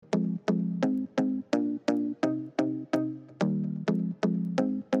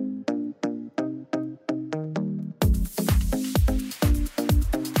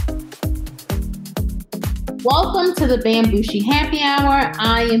Welcome to the Bambushi Happy Hour.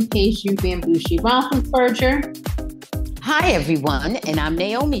 I am Paige Bambushi. Ralph Berger. Hi, everyone, and I'm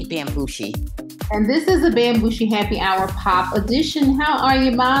Naomi Bambushi. And this is the Bambushi Happy Hour Pop Edition. How are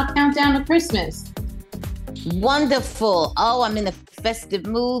you, Ma? Countdown to Christmas. Wonderful. Oh, I'm in a festive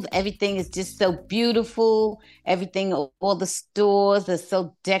mood. Everything is just so beautiful. Everything, all the stores are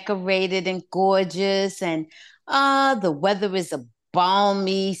so decorated and gorgeous. And the weather is a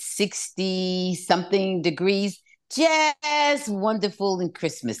balmy 60-something degrees. Just wonderful and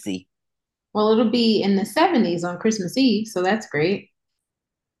Christmassy. Well, it'll be in the 70s on Christmas Eve, so that's great.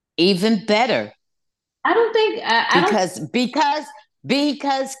 Even better. I don't think...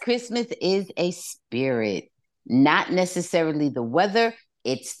 Because Christmas is a spirit, not necessarily the weather.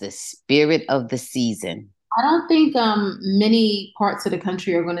 It's the spirit of the season. I don't think many parts of the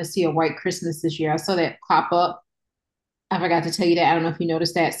country are going to see a white Christmas this year. I saw that pop up. I forgot to tell you that. I don't know if you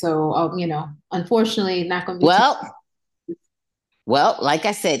noticed that. So, unfortunately, not going to be. Well, like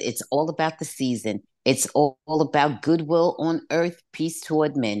I said, it's all about the season. It's all about goodwill on earth, peace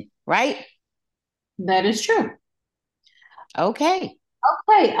toward men, right? That is true. Okay.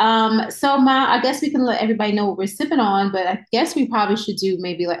 So I guess we can let everybody know what we're sipping on, but I guess we probably should do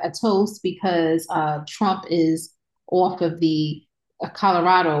maybe like a toast because Trump is off of the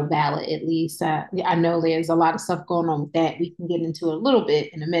Colorado ballot, at least. I know there's a lot of stuff going on with that. We can get into it a little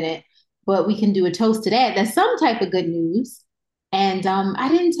bit in a minute, but we can do a toast to that. That's some type of good news. And I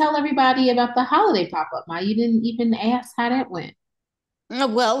didn't tell everybody about the holiday pop-up, Ma. You didn't even ask how that went.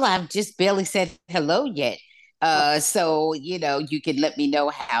 Well, I've just barely said hello yet. So, you can let me know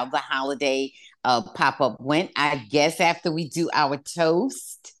how the holiday pop-up went, I guess, after we do our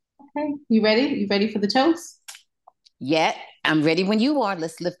toast. Okay. You ready? You ready for the toast? Yeah, I'm ready when you are.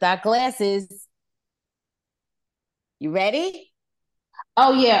 Let's lift our glasses. You ready?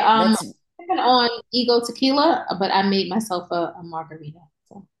 Oh, yeah. I'm on Ego Tequila, but I made myself a margarita.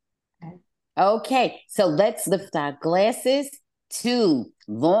 So, okay, so let's lift our glasses to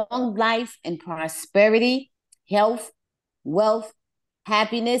long life and prosperity, health, wealth,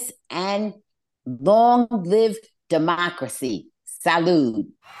 happiness, and long live democracy. Salud.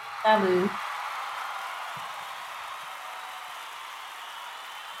 Salud.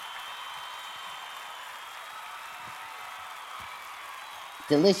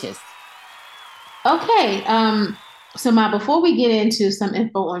 Delicious. Okay. So before we get into some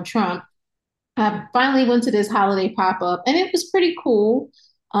info on Trump, I finally went to this holiday pop-up and it was pretty cool.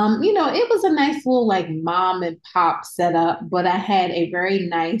 It was a nice little like mom and pop setup, but I had a very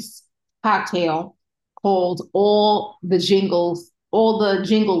nice cocktail called All the Jingle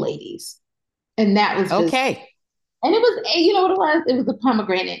Ladies. And that was just, okay. And it was, you know what it was? It was a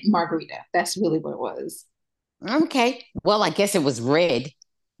pomegranate margarita. That's really what it was. Okay. Well, I guess it was red.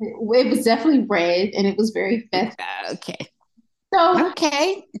 It was definitely red and it was very festive. Okay. So,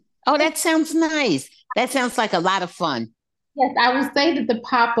 okay. Oh, that sounds nice. That sounds like a lot of fun. yes, I would say that the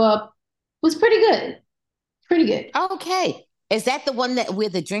pop-up was pretty good. Pretty good. Okay. Is that the one that where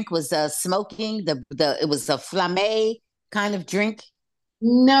the drink was smoking? It was a flamme kind of drink?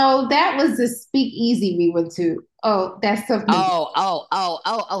 No, that was the speakeasy we went to. Oh, that's something.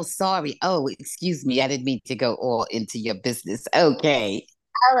 Oh, sorry. Oh, excuse me. I didn't mean to go all into your business. Okay.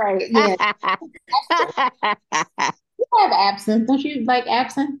 All right. Yeah. You have absinthe. Don't you like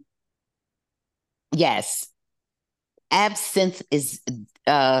absinthe? Yes. Absinthe is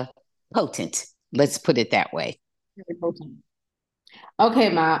potent. Let's put it that way. Very potent. Okay,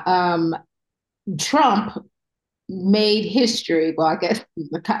 Trump made history. Well, I guess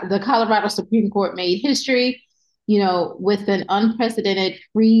the Colorado Supreme Court made history, with an unprecedented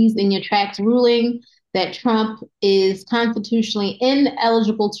freeze in your tracks ruling that Trump is constitutionally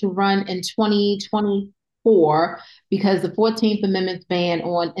ineligible to run in 2024 because the 14th Amendment's ban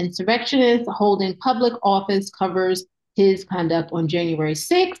on insurrectionists holding public office covers his conduct on January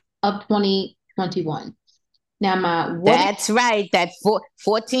 6th of 2021. Now, That's right. That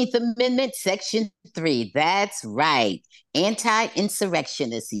 14th Amendment, Section 3. That's right.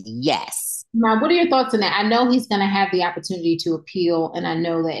 Anti-insurrectionist. Yes. Now, what are your thoughts on that? I know he's going to have the opportunity to appeal, and I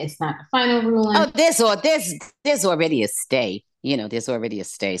know that it's not the final ruling. Oh, there's already a stay. There's already a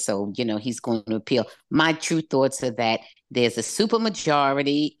stay. So, he's going to appeal. My true thoughts are that there's a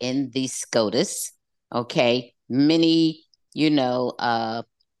supermajority in the SCOTUS. Okay. Many,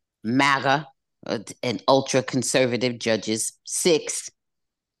 MAGA and ultra conservative judges, 6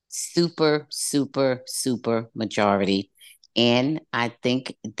 super majority. And I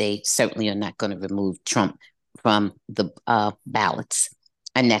think they certainly are not going to remove Trump from the ballots.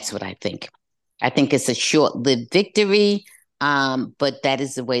 And that's what I think. I think it's a short-lived victory. But that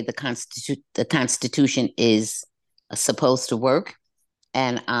is the way the Constitution is supposed to work.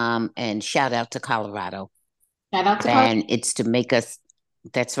 And shout out to Colorado. Shout out to Colorado. And it's to make us,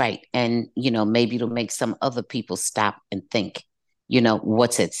 that's right. And, maybe it'll make some other people stop and think,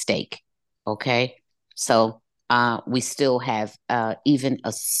 what's at stake. Okay. So we still have even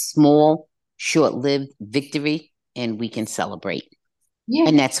a small, short lived victory, and we can celebrate. Yeah.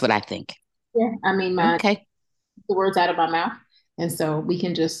 And that's what I think. Yeah. I mean, Okay. the words out of my mouth. And so we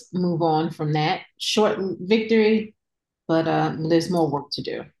can just move on from that. Short victory, but there's more work to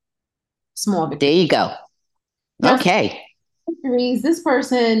do. Small victory. There you go. Now, Okay. victories. This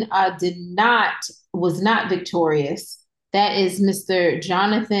person was not victorious. That is Mr.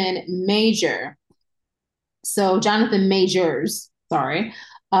 Jonathan Major. So Jonathan Majors, sorry.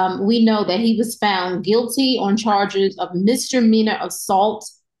 We know that he was found guilty on charges of misdemeanor assault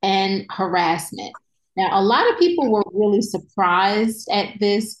and harassment. Now, a lot of people were really surprised at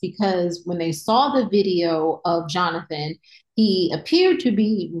this because when they saw the video of Jonathan, he appeared to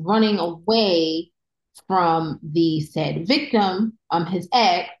be running away from the said victim, his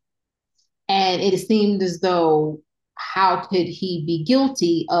ex, and it seemed as though how could he be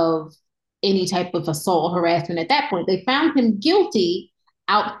guilty of any type of assault harassment at that point? They found him guilty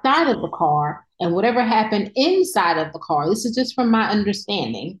outside of the car, and whatever happened inside of the car, this is just from my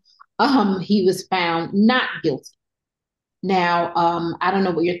understanding, he was found not guilty. Now, I don't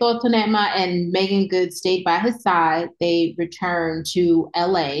know what your thoughts on that, Ma, and Megan Good stayed by his side. They returned to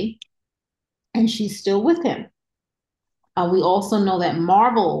LA, and she's still with him. We also know that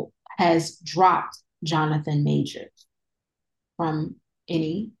Marvel has dropped Jonathan Majors from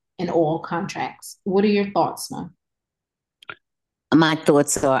any and all contracts. What are your thoughts, Mom? My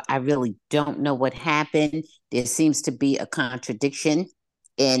thoughts are I really don't know what happened. There seems to be a contradiction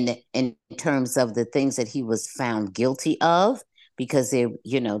in terms of the things that he was found guilty of, because there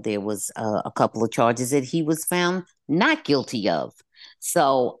was a couple of charges that he was found not guilty of.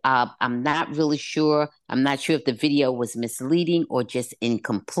 So I'm not really sure. I'm not sure if the video was misleading or just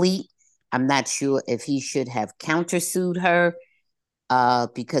incomplete. I'm not sure if he should have countersued her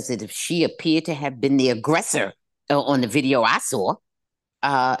because she appeared to have been the aggressor on the video I saw.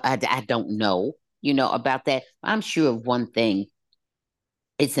 I don't know, about that. I'm sure of one thing.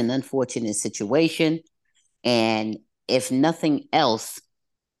 It's an unfortunate situation. And if nothing else,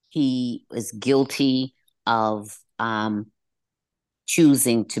 he is guilty of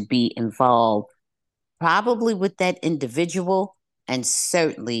choosing to be involved probably with that individual and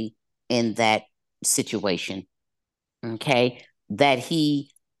certainly in that situation. Okay. That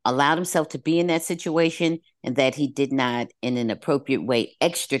he allowed himself to be in that situation and that he did not, in an appropriate way,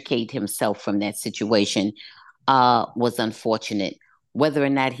 extricate himself from that situation was unfortunate. Whether or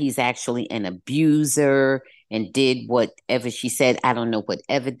not he's actually an abuser and did whatever she said, I don't know what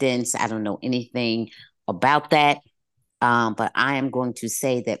evidence, I don't know anything about that. But I am going to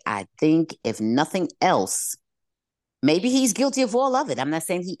say that I think, if nothing else, maybe he's guilty of all of it. I'm not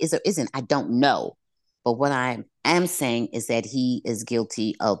saying he is or isn't. I don't know. But what I am saying is that he is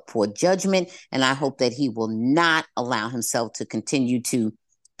guilty of poor judgment, and I hope that he will not allow himself to continue to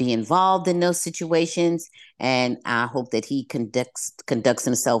be involved in those situations. And I hope that he conducts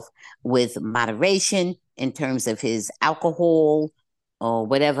himself with moderation in terms of his alcohol or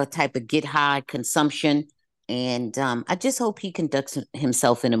whatever type of get high consumption. And I just hope he conducts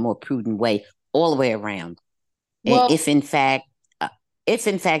himself in a more prudent way all the way around. Well, If in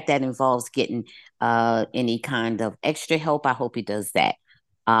fact that involves getting any kind of extra help, I hope he does that.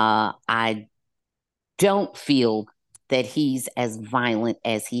 I don't feel that he's as violent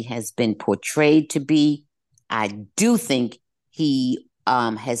as he has been portrayed to be. I do think he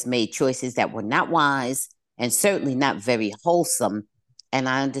has made choices that were not wise and certainly not very wholesome. And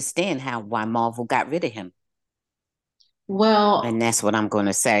I understand why Marvel got rid of him. well, And that's what I'm going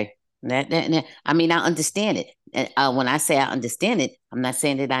to say. I mean, I understand it. When I say I understand it, I'm not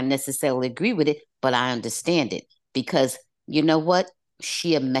saying that I necessarily agree with it, but I understand it because you know what?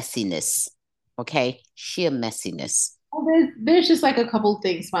 Sheer messiness. Okay? Sheer messiness. there's just like a couple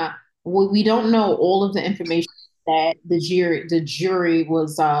things. We don't know all of the information that the jury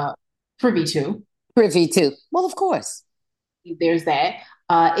was privy to. Privy to. Well, of course. There's that.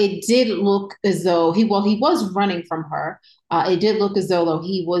 It did look as though he was running from her. It did look as though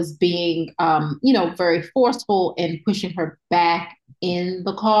he was being, very forceful and pushing her back in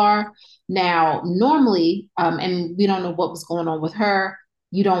the car. Now, normally, and we don't know what was going on with her.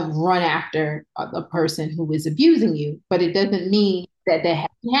 You don't run after a person who is abusing you, but it doesn't mean that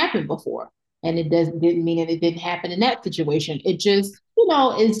hasn't happened before, and didn't mean that it didn't happen in that situation. It just,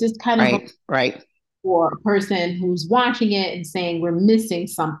 it's just kind of right. or a person who's watching it and saying we're missing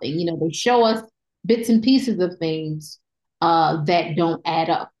something. They show us bits and pieces of things that don't add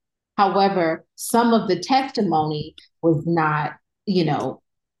up. However, some of the testimony was not, you know,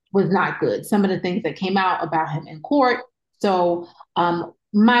 was not good. Some of the things that came out about him in court. So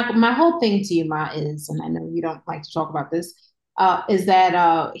my whole thing to you, Ma, is, and I know you don't like to talk about this, is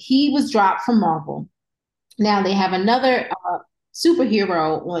that he was dropped from Marvel. Now they have another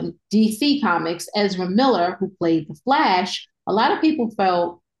superhero on DC Comics, Ezra Miller, who played the Flash. A lot of people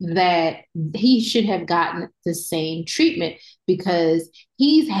felt that he should have gotten the same treatment because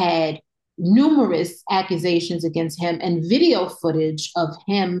he's had numerous accusations against him and video footage of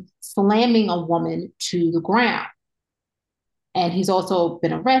him slamming a woman to the ground. And he's also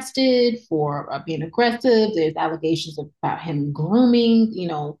been arrested for being aggressive. There's allegations about him grooming,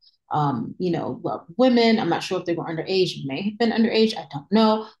 women. I'm not sure if they were underage. May have been underage. I don't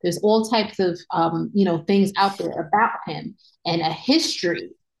know. There's all types of, things out there about him and a history,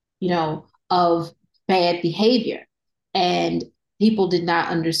 of bad behavior. And people did not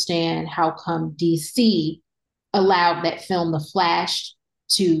understand how come DC allowed that film, The Flash,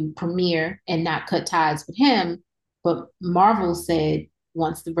 to premiere and not cut ties with him. But Marvel said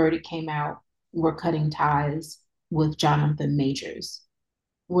once the verdict came out, we're cutting ties with Jonathan Majors.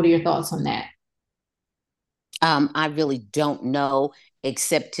 What are your thoughts on that? I really don't know,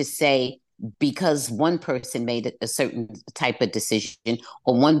 except to say because one person made a certain type of decision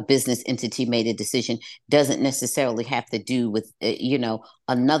or one business entity made a decision doesn't necessarily have to do with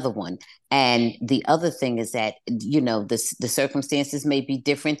another one. And the other thing is that the circumstances may be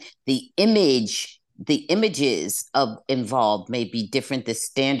different. The images of involved may be different. The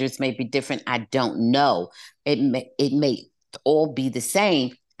standards may be different. I don't know. It may all be the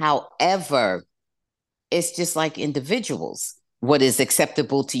same. However, it's just like individuals. What is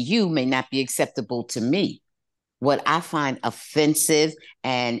acceptable to you may not be acceptable to me. What I find offensive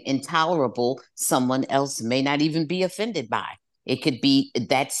and intolerable, someone else may not even be offended by. It could be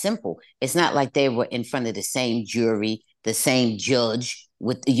that simple. It's not like they were in front of the same jury, the same judge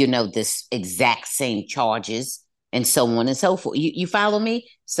with, this exact same charges and so on and so forth. You follow me?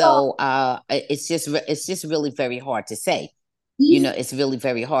 So it's just really very hard to say. It's really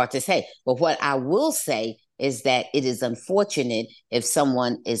very hard to say. But what I will say is that it is unfortunate if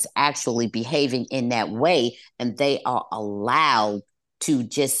someone is actually behaving in that way and they are allowed to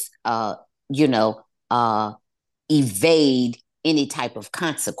just, evade any type of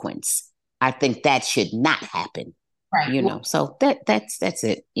consequence. I think that should not happen. Right. Well, So that's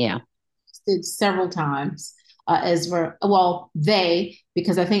it. Yeah. did several times. Ezra, well, they,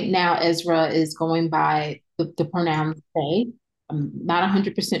 because I think now Ezra is going by the pronoun they. I'm not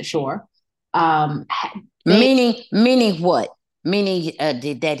 100% sure. They Meaning what? Meaning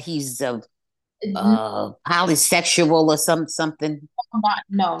that he's polysexual or something. not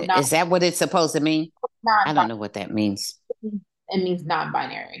no not Is that what it's supposed to mean? I non. don't know what that means. It means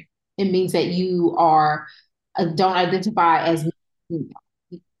non-binary. It means that you are don't identify as. It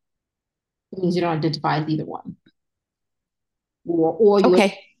means you don't identify as either one, or you,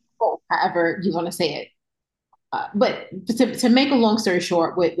 Okay. however you want to say it. But to make a long story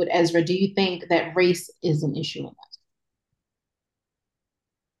short, with Ezra, do you think that race is an issue in that?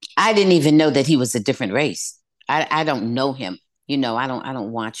 I didn't even know that he was a different race. I don't know him. I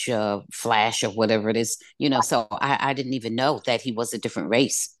don't watch Flash or whatever it is. So I didn't even know that he was a different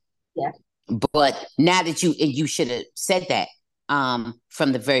race. Yeah. But now that you should have said that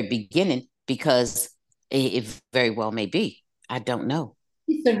from the very beginning, because it very well may be. I don't know.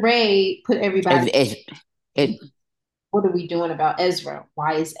 Issa Rae put everybody. It, What are we doing about Ezra?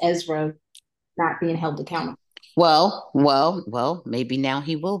 Why is Ezra not being held accountable? well, maybe now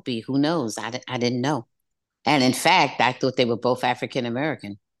he will be. Who knows? I didn't know. And in fact, I thought they were both African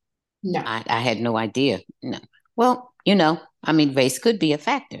American. No. I had no idea. No. Well, I mean, race could be a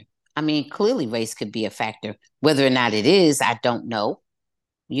factor. I mean, clearly race could be a factor. Whether or not it is, I don't know,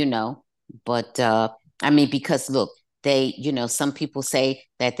 you know. But I mean, because look, some people say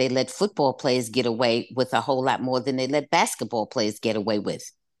that they let football players get away with a whole lot more than they let basketball players get away with,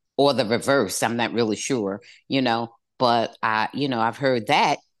 or the reverse. I'm not really sure, but I've heard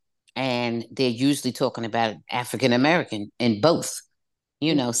that, and they're usually talking about African American in both,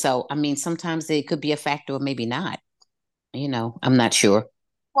 So I mean, sometimes it could be a factor or maybe not. I'm not sure.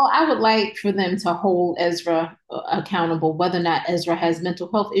 Well, I would like for them to hold Ezra accountable, whether or not Ezra has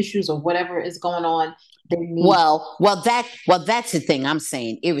mental health issues or whatever is going on. They need. That's the thing I'm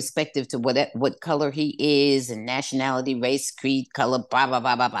saying. Irrespective to what color he is and nationality, race, creed, color, blah blah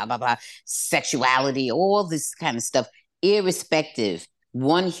blah blah blah blah blah, sexuality, all this kind of stuff. Irrespective,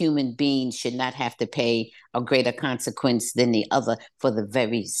 one human being should not have to pay a greater consequence than the other for the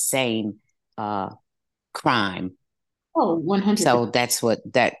very same crime. Oh, 100%. So that's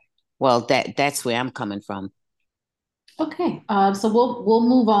where I'm coming from. Okay. So we'll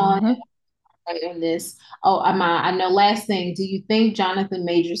move on Mm-hmm. on this. Oh, I know last thing. Do you think Jonathan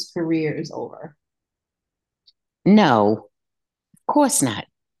Major's career is over? No, of course not.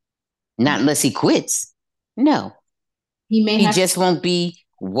 Not unless he quits. No, He may he have. just won't be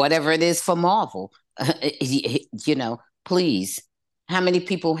whatever it is for Marvel. Please. How many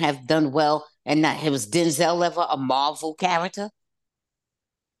people have done well and not? Was Denzel ever a Marvel character?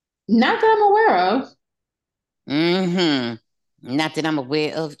 Not that I'm aware of. Mm-hmm. Not that I'm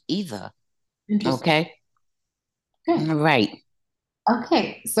aware of either. Interesting. Okay. Okay. All right.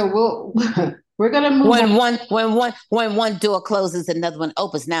 Okay. So we'll we're gonna move on. When one door closes, another one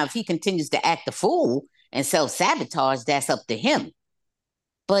opens. Now, if he continues to act the fool and self-sabotage, that's up to him.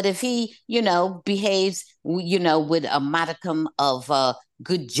 But if he, behaves, with a modicum of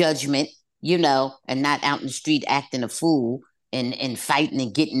good judgment, and not out in the street acting a fool and fighting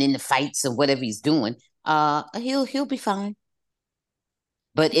and getting into fights or whatever he's doing, he'll be fine.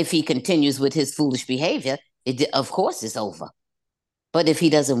 But if he continues with his foolish behavior, of course it's over. But if he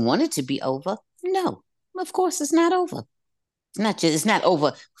doesn't want it to be over, no, of course it's not over. It's not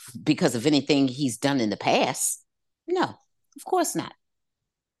over because of anything he's done in the past. No, of course not.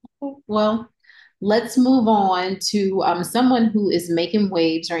 Well, let's move on to someone who is making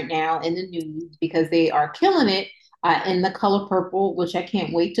waves right now in the news because they are killing it in The Color Purple, which I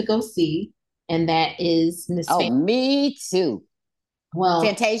can't wait to go see. And that is Miss Oh, me too. Well,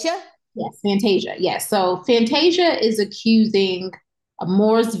 Fantasia? yes, Fantasia. Yes. So Fantasia is accusing a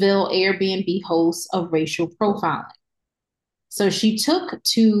Mooresville Airbnb host of racial profiling. So she took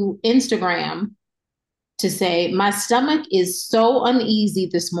to Instagram to say, my stomach is so uneasy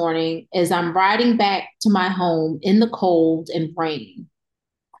this morning as I'm riding back to my home in the cold and rain.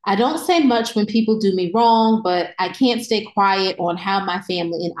 I don't say much when people do me wrong, but I can't stay quiet on how my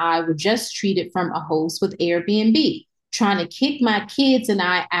family and I were just treated from a host with Airbnb, trying to kick my kids and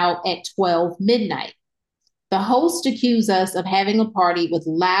I out at 12 midnight. The host accused us of having a party with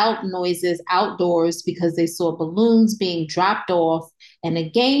loud noises outdoors because they saw balloons being dropped off and a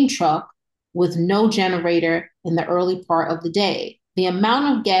game truck with no generator in the early part of the day. The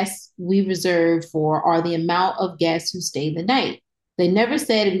amount of guests we reserved for are the amount of guests who stayed the night. They never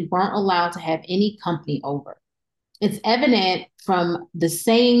said we weren't allowed to have any company over. It's evident from the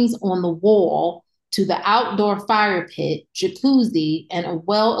sayings on the wall to the outdoor fire pit, jacuzzi, and a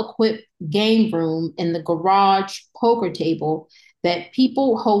well equipped game room in the garage poker table that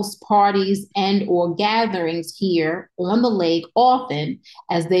people host parties and or gatherings here on the lake often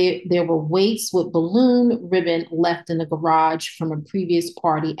as there were weights with balloon ribbon left in the garage from a previous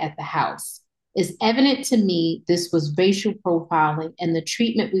party at the house. It's evident to me this was racial profiling and the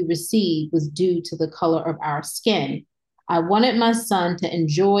treatment we received was due to the color of our skin. I wanted my son to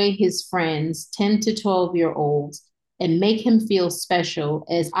enjoy his friends, 10 to 12-year-olds, and make him feel special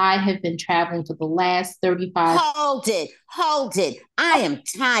as I have been traveling for the last 35. Hold it. I am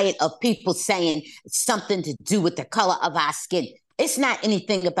tired of people saying something to do with the color of our skin. It's not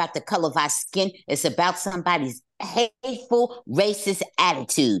anything about the color of our skin. It's about somebody's hateful, racist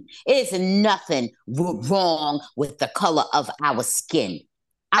attitude. It is nothing wrong with the color of our skin.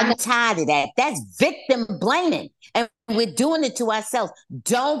 I'm tired of that. That's victim blaming. And we're doing it to ourselves.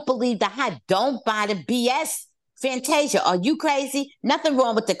 Don't believe the hype. Don't buy the BS. Fantasia, are you crazy? Nothing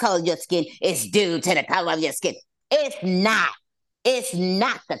wrong with the color of your skin. It's due to the color of your skin. It's not. It's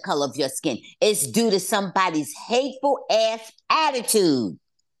not the color of your skin. It's due to somebody's hateful ass attitude.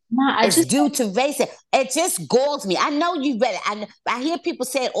 It's due to racism. It just galls me. I know you read it. I hear people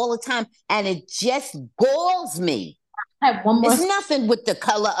say it all the time, and it just galls me. I have one more. It's nothing with the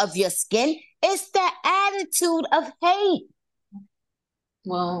color of your skin. It's the attitude of hate.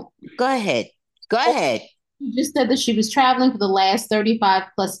 Well, go ahead. Go ahead. She just said that she was traveling for the last 35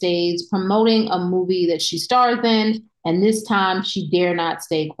 plus days, promoting a movie that she stars in, and this time she dare not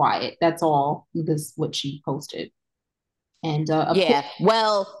stay quiet. That's all. That's what she posted. And yeah,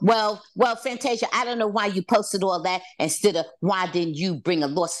 well, Fantasia, I don't know why you posted all that instead of why didn't you bring a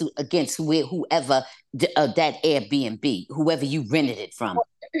lawsuit against whoever that Airbnb, whoever you rented it from.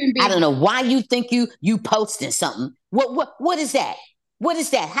 I don't know why you think you posting something. What is that? What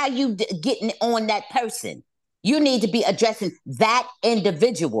is that? How you getting on that person? You need to be addressing that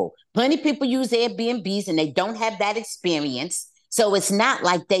individual. Plenty of people use Airbnbs and they don't have that experience, so it's not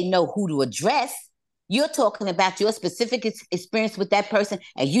like they know who to address. You're talking about your specific experience with that person,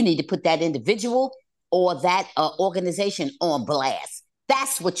 and you need to put that individual or that organization on blast.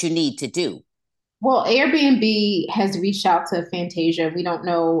 That's what you need to do. Well, Airbnb has reached out to Fantasia. We don't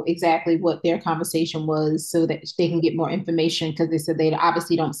know exactly what their conversation was so that they can get more information because they said they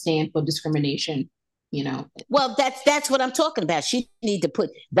obviously don't stand for discrimination, you know. Well, that's what I'm talking about. She need to put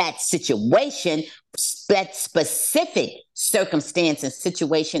that situation, that specific circumstance and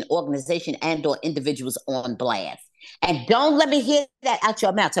situation, organization, and or individuals on blast. And don't let me hear that out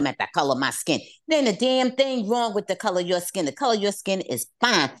your mouth. I'm at the color of my skin. Then a damn thing wrong with the color of your skin. The color of your skin is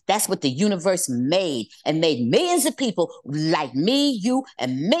fine. That's what the universe made, and made millions of people like me, you,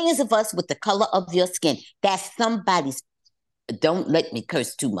 and millions of us with the color of your skin. That's somebody's, don't let me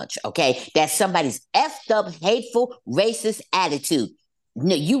curse too much, okay? That's somebody's effed up, hateful, racist attitude.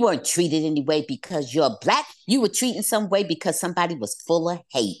 No, you weren't treated anyway because you're black. You were treated some way because somebody was full of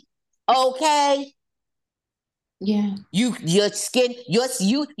hate. Okay? Yeah. Your skin,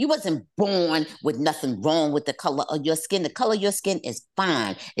 you wasn't born with nothing wrong with the color of your skin. The color of your skin is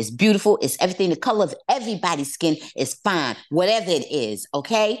fine. It's beautiful. It's everything. The color of everybody's skin is fine, whatever it is,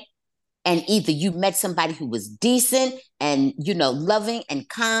 okay? And either you met somebody who was decent and, loving and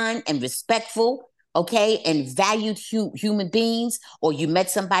kind and respectful, okay, and valued human beings, or you met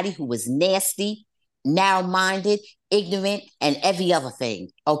somebody who was nasty, narrow-minded, ignorant, and every other thing,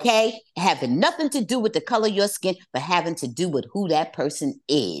 okay? Having nothing to do with the color of your skin, but having to do with who that person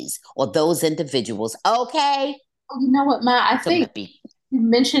is or those individuals, okay? You know what, Ma? I think you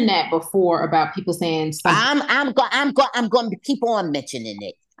mentioned that before about people saying something. I'm going to keep on mentioning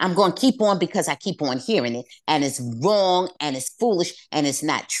it. I'm going to keep on because I keep on hearing it, and it's wrong and it's foolish and it's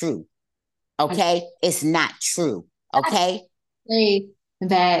not true. Okay? It's not true. Okay? Say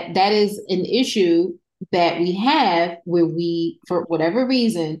that is an issue that we have where we, for whatever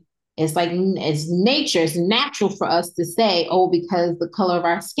reason, it's like it's nature, it's natural for us to say, oh, because the color of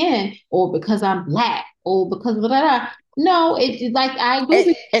our skin, or because I'm black, or because of that. No, it's like I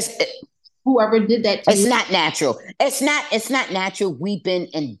agree with whoever did that to it's you. Not natural. It's not natural. We've been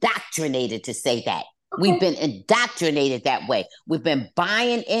indoctrinated to say that. Okay. We've been indoctrinated that way. We've been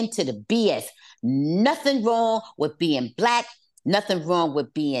buying into the BS. Nothing wrong with being black. Nothing wrong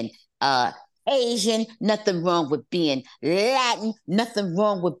with being Asian. Nothing wrong with being Latin. Nothing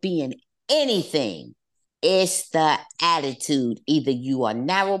wrong with being anything. It's the attitude. Either you are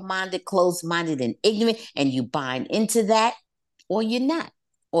narrow-minded, closed-minded, and ignorant, and you buying into that, or you're not.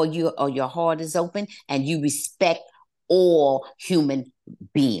 Or your heart is open and you respect all human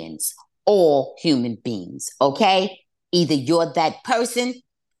beings. All human beings, okay? Either you're that person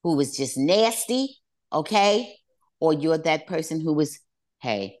who is just nasty, okay? Or you're that person who is,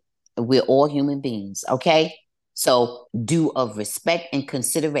 hey, we're all human beings, okay? So due of respect and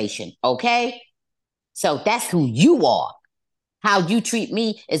consideration, okay? So that's who you are. How you treat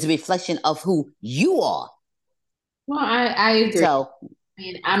me is a reflection of who you are. Well, I agree. So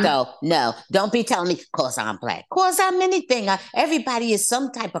no, don't be telling me, cause I'm black. Cause I'm anything. Everybody is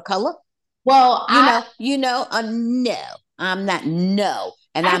some type of color. Well, no, I'm not. No,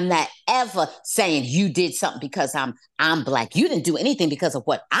 and I'm not ever saying you did something because I'm black. You didn't do anything because of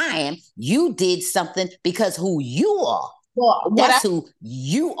what I am. You did something because who you are. Well, that's who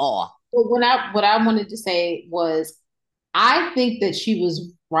you are. Well, what I wanted to say was, I think that she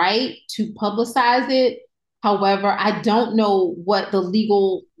was right to publicize it. However, I don't know what the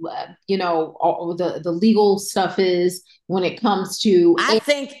legal, or the legal stuff is when it comes to. I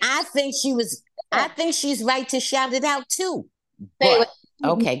think she was. I think she's right to shout it out too. But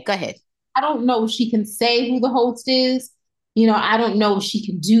okay, go ahead. I don't know if she can say who the host is. I don't know if she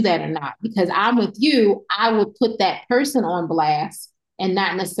can do that or not, because I'm with you. I would put that person on blast and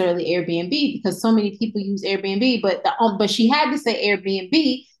not necessarily Airbnb, because so many people use Airbnb, but she had to say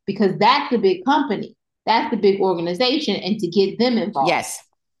Airbnb because that's the big company. That's the big organization, and to get them involved. Yes.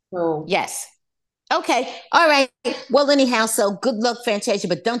 So yes. Okay. All right. Well, anyhow, so good luck, Fantasia,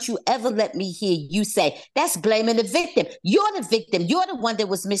 but don't you ever let me hear you say that's blaming the victim. You're the victim. You're the one that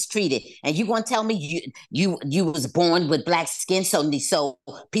was mistreated. And you gonna tell me you was born with black skin, so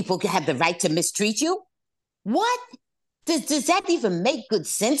people can have the right to mistreat you? What? Does that even make good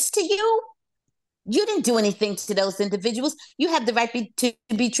sense to you? You didn't do anything to those individuals. You have the right to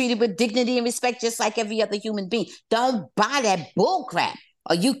be treated with dignity and respect just like every other human being. Don't buy that bull crap.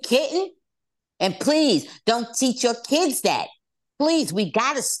 Are you kidding? And please don't teach your kids that. Please, we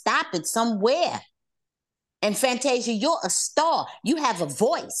got to stop it somewhere. And Fantasia, you're a star. You have a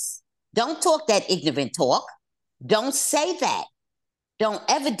voice. Don't talk that ignorant talk. Don't say that. Don't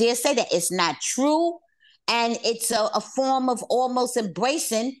ever dare say that. It's not true. And it's a form of almost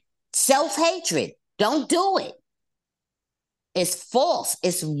embracing self-hatred. Don't do it. It's false.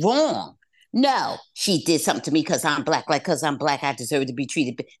 It's wrong. No, she did something to me because I'm black. Like, because I'm black, I deserve to be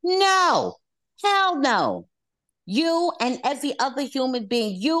treated. No, hell no. You and every other human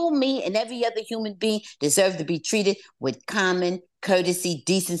being, you, me, and every other human being deserve to be treated with common courtesy,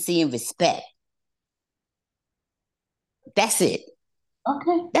 decency, and respect. That's it.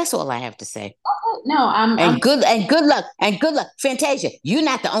 Okay. That's all I have to say. Okay. No, I'm And good luck, Fantasia. You're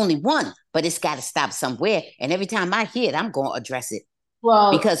not the only one, but it's got to stop somewhere. And every time I hear it, I'm going to address it.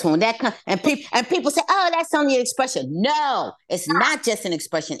 well, Because when that comes, and people say, "Oh, that's only an expression." No, it's not just an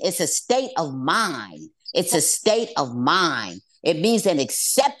expression. It's a state of mind. It's a state of mind. It means an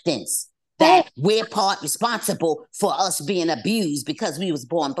acceptance hey, that we're part responsible for us being abused because we was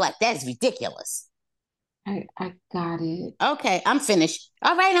born black. That's ridiculous. I got it. Okay, I'm finished.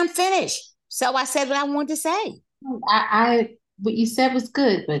 All right, I'm finished. So I said what I wanted to say. What you said was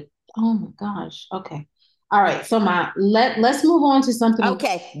good, but oh my gosh. Okay. All right. So let's move on to something.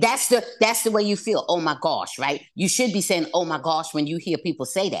 Okay, that's the way you feel. Oh my gosh, right? You should be saying oh my gosh when you hear people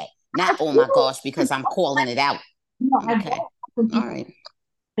say that. Not oh my gosh because I'm calling it out. No, I don't Okay. when All people right.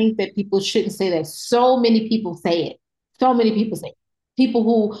 think that people shouldn't say that. So many people say it. So many people say it. People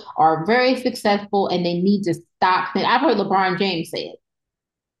who are very successful and they need to stop saying. I've heard LeBron James say it,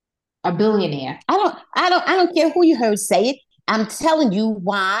 a billionaire. I don't care who you heard say it. I'm telling you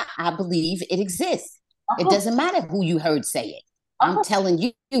why I believe it exists. It Okay. doesn't matter who you heard say it. I'm Okay. telling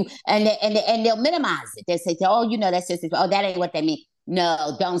you, and they'll minimize it. They say, "Oh, that's just oh, that ain't what they mean."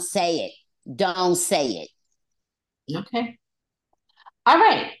 No, don't say it. Don't say it. Okay. All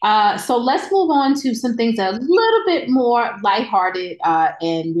right. So let's move on to some things that are a little bit more lighthearted.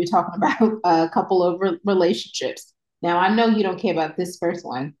 And we're talking about a couple of relationships. Now, I know you don't care about this first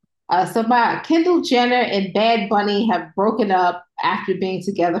one. So my Kendall Jenner and Bad Bunny have broken up after being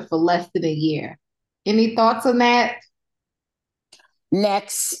together for less than a year. Any thoughts on that?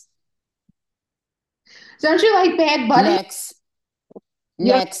 Next, Don't you like Bad Bunny? next, You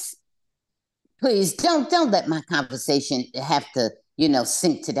don't, next. Please don't let my conversation have to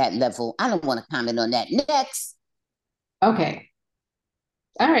sink to that level. I don't want to comment on that. Next. okay.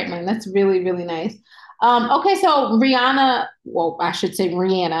 All right, man. That's really, really nice. Okay, so Rihanna, well, I should say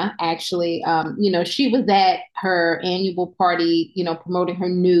Rihanna, actually, she was at her annual party, promoting her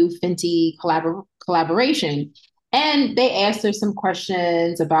new Fenty collaboration. And they asked her some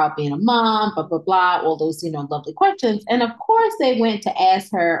questions about being a mom, blah, blah, blah, all those, lovely questions. And of course, they went to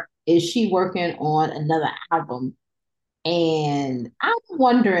ask her, is she working on another album? And I'm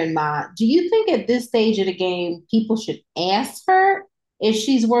wondering, Ma, do you think at this stage of the game, people should ask her if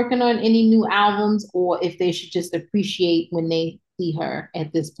she's working on any new albums or if they should just appreciate when they see her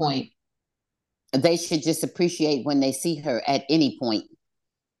at this point? They should just appreciate when they see her at any point.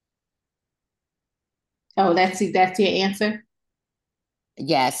 Oh, that's your answer?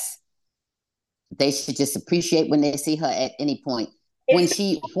 Yes, they should just appreciate when they see her at any point. It's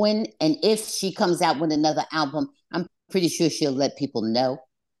When and if she comes out with another album, I'm pretty sure she'll let people know.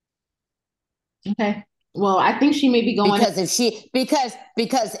 okay. Well, I think she may be going. Because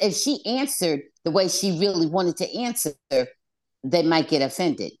if she answered the way she really wanted to answer, they might get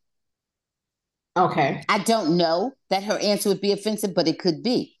offended. Okay. I don't know that her answer would be offensive, but it could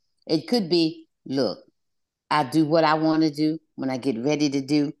be. It could be, look, I do what I want to do when I get ready to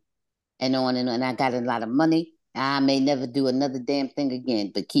do, and on and on. I got a lot of money. I may never do another damn thing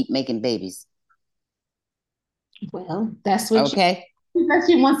again, but keep making babies. Well, that's what Okay?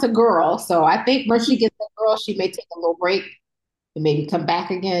 she wants a girl. So I think once she gets a girl, she may take a little break and maybe come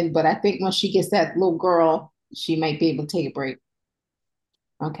back again. But I think once she gets that little girl, she might be able to take a break.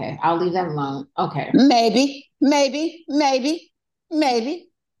 Okay, I'll leave that alone. Okay. Maybe, maybe, maybe, maybe.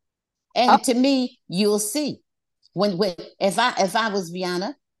 Oh, And to me, you'll see. When if I was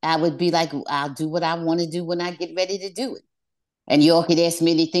Rihanna, I would be like, I'll do what I want to do when I get ready to do it. And y'all could ask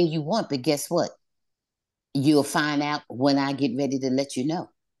me anything you want, but guess what? You'll find out when I get ready to let you know.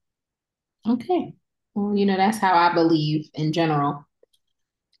 okay. Well, that's how I believe in general.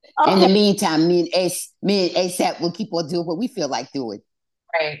 In the Okay, meantime, me and ASAP will keep on doing what we feel like doing.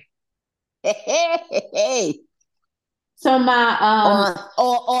 right. Hey, So my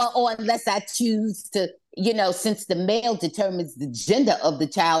or unless I choose to, since the male determines the gender of the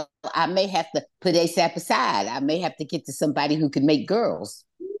child, I may have to put ASAP aside. I may have to get to somebody who can make girls.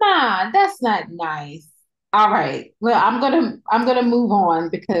 nah, that's not nice. All right. Well, I'm gonna move on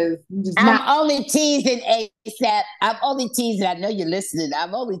because it's I'm not only teasing ASAP. I'm only teasing. I know you're listening.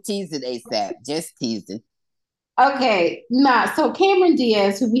 I'm only teasing ASAP. Just teasing. okay. Nah. So Cameron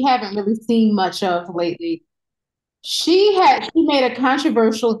Diaz, who we haven't really seen much of lately, she made a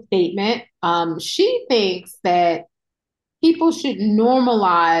controversial statement. She thinks that people should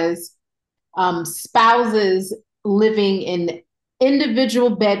normalize spouses living in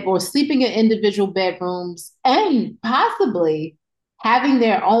individual bed or sleeping in individual bedrooms and possibly having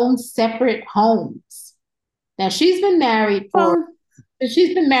their own separate homes. Now she's been married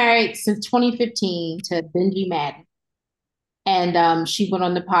since 2015 to Benji Madden. And she went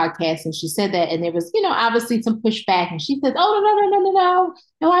on the podcast and she said that, and there was, obviously some pushback. And she said, "Oh no, no, no, no, no, no,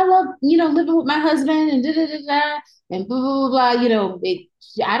 no! I love, living with my husband and da da da da and blah blah blah blah."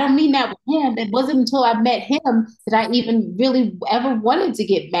 I don't mean that with him. It wasn't until I met him that I even really ever wanted to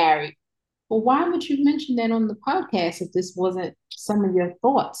get married. Well, why would you mention that on the podcast if this wasn't some of your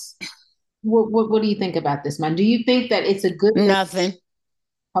thoughts? What do you think about this, man? Do you think that it's a good thing Nothing. for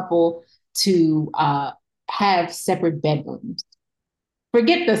a couple to have separate bedrooms?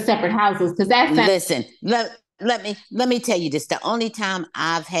 Forget the separate houses because that sounds. Listen, let me tell you this. The only time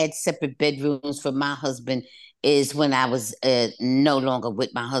I've had separate bedrooms for my husband is when I was no longer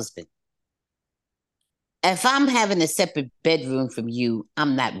with my husband. If I'm having a separate bedroom from you,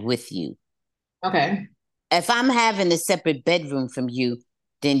 I'm not with you. Okay. If I'm having a separate bedroom from you,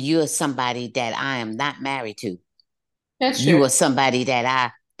 then you're somebody that I am not married to. That's You true. are somebody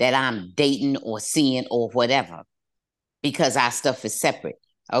that I'm dating or seeing or whatever, because our stuff is separate.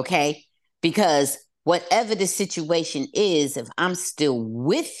 Okay? Because whatever the situation is, if I'm still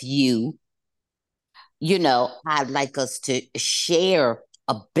with you, I'd like us to share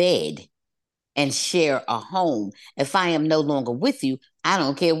a bed and share a home. If I am no longer with you, I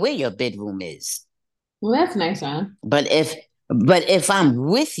don't care where your bedroom is. Well, that's nice, huh? But if I'm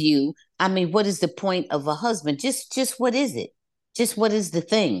with you, I mean, what is the point of a husband? Just what is it? Just what is the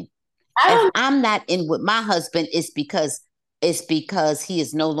thing? I If don't. I'm not in with my husband, it's because he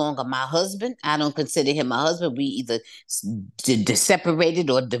is no longer my husband. I don't consider him my husband. We either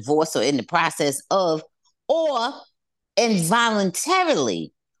separated or divorced or in the process of, or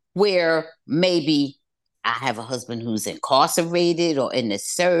involuntarily, where maybe I have a husband who's incarcerated or in the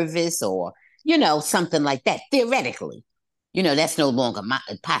service or, something like that. Theoretically, that's no longer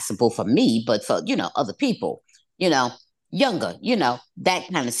possible for me, but for, other people, you know, younger, that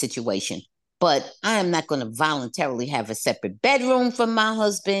kind of situation. But I am not going to voluntarily have a separate bedroom from my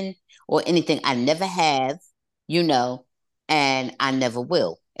husband or anything. I never have, you know, and I never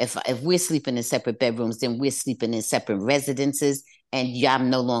will. If we're sleeping in separate bedrooms, then we're sleeping in separate residences, and I'm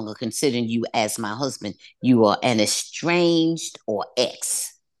no longer considering you as my husband. You are an estranged or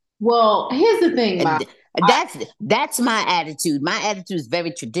ex. Well, here's the thing, Ma. And I, that's my attitude. My attitude is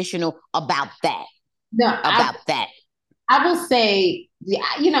very traditional about that. no, About that. I will say, yeah,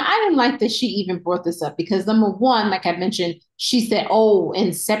 I didn't like that she even brought this up because number one, like I mentioned, she said, "Oh,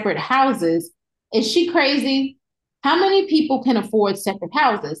 in separate houses." Is she crazy? How many people can afford separate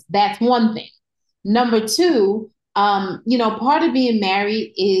houses? That's one thing. Number two, part of being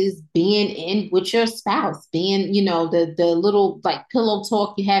married is being in with your spouse, being, the little like pillow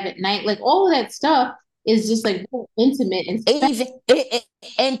talk you have at night, like all of that stuff is just like intimate and special.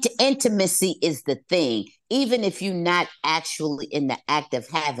 Even intimacy is the thing. Even if you're not actually in the act of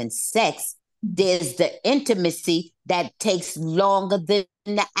having sex, there's the intimacy that takes longer than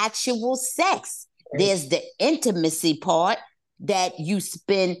the actual sex. There's the intimacy part that you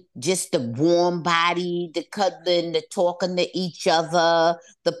spend, just the warm body, the cuddling, the talking to each other,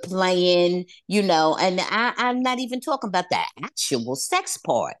 the playing, and I'm not even talking about the actual sex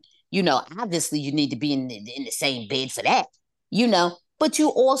part. Obviously you need to be in the same bed for that, but you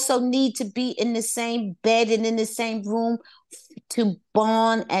also need to be in the same bed and in the same room to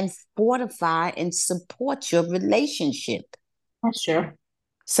bond and fortify and support your relationship. That's true.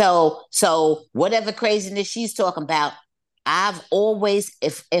 So whatever craziness she's talking about, I've always,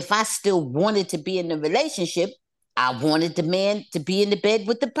 if I still wanted to be in the relationship, I wanted the man to be in the bed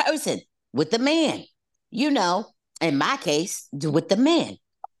with the person, with the man, in my case, with the man.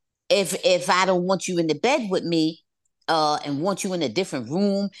 If I don't want you in the bed with me, and want you in a different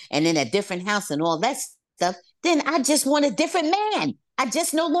room and in a different house and all that stuff, then I just want a different man. I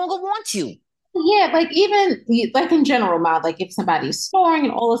just no longer want you. Yeah, like even like in general, Mild, like if somebody's snoring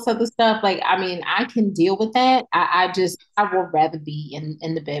and all this other stuff, like I mean, I can deal with that. I would rather be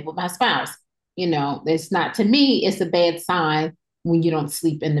in the bed with my spouse. It's not, to me, it's a bad sign when you don't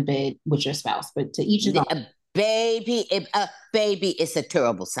sleep in the bed with your spouse. But to each his own. Baby, it's a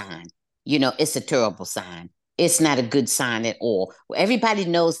terrible sign. It's a terrible sign. It's not a good sign at all. Everybody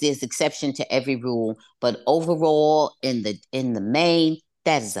knows there's exception to every rule, but overall, in the main,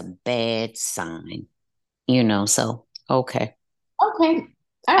 that is a bad sign. So okay. Okay.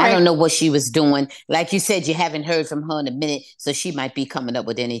 All I right. don't know what she was doing. Like you said, you haven't heard from her in a minute, so she might be coming up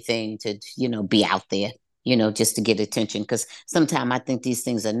with anything to, be out there. just to get attention. Because sometimes I think these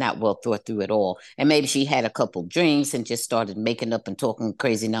things are not well thought through at all. And maybe she had a couple drinks and just started making up and talking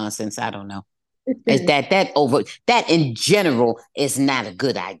crazy nonsense. I don't know. Is that in general is not a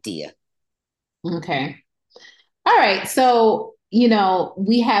good idea. Okay. All right. So,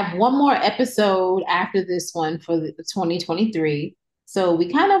 we have one more episode after this one for the 2023. So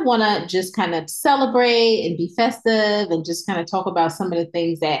we kind of want to just kind of celebrate and be festive and just kind of talk about some of the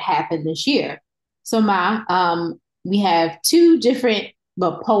things that happened this year. So we have two different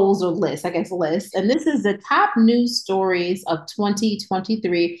polls or lists, I guess lists, and this is the top news stories of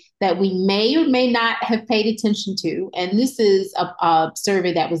 2023 that we may or may not have paid attention to. And this is a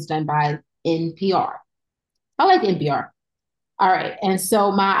survey that was done by NPR. I like NPR. All right. And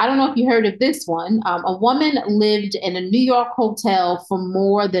so I don't know if you heard of this one. A woman lived in a New York hotel for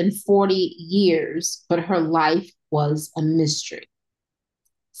more than 40 years, but her life was a mystery.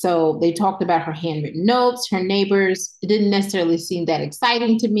 So they talked about her handwritten notes, her neighbors. It didn't necessarily seem that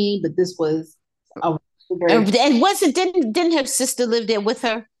exciting to me, but this was a very. And wasn't didn't her sister live there with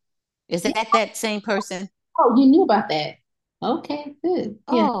her? Is that same person? Oh, you knew about that. Okay, good.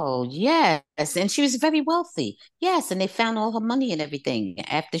 Yeah. Oh, yes. And she was very wealthy. Yes. And they found all her money and everything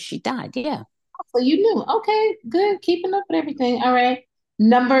after she died. Yeah. So you knew. Okay, good. Keeping up with everything. All right.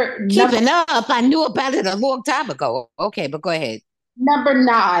 Number Keeping up. I knew about it a long time ago. Okay, but go ahead. Number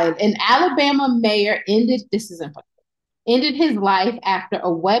 9, an Alabama mayor ended his life after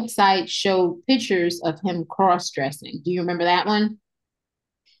a website showed pictures of him cross-dressing. Do you remember that one?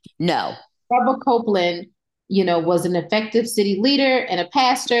 No. Robert Copeland, was an effective city leader and a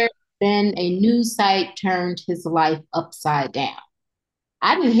pastor. Then a news site turned his life upside down.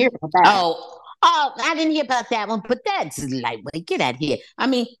 I didn't hear about that. I didn't hear about that one, but that's lightweight. Get out of here. I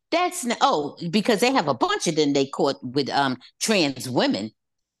mean, because they have a bunch of them they caught with trans women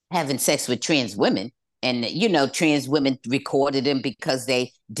having sex with trans women. And trans women recorded them because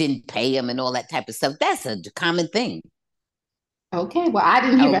they didn't pay them and all that type of stuff. That's a common thing. Okay, well, I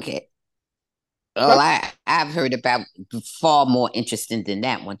didn't hear about Okay. Well, I've heard about far more interesting than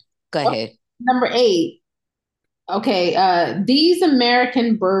that one. Go ahead. Number 8. Okay, these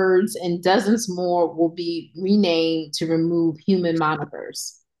American birds and dozens more will be renamed to remove human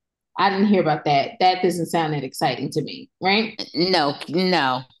monikers. I didn't hear about that. That doesn't sound that exciting to me, right? No.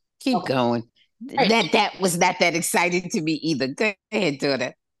 Keep Okay. going. Right. That was not that exciting to me either. Go ahead,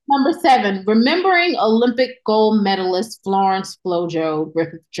 daughter. Number 7, remembering Olympic gold medalist Florence Flojo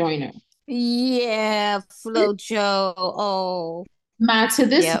Griffith Joyner. Yeah, Flojo. Oh, To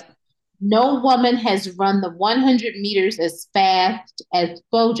this, yep. no woman has run the 100 meters as fast as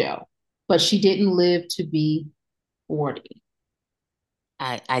Flojo, but she didn't live to be 40.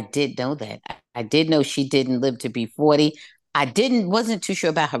 I did know that. I did know she didn't live to be 40. Wasn't too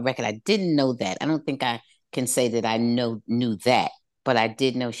sure about her record. I didn't know that. I don't think I can say that I knew that, but I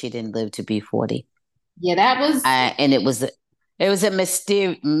did know she didn't live to be 40. Yeah, that was. And it was a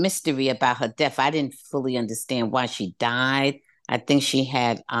mystery about her death. I didn't fully understand why she died. I think she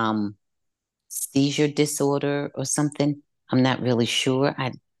had seizure disorder or something. I'm not really sure.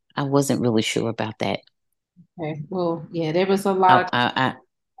 I wasn't really sure about that. Okay. Well, yeah, there was a lot I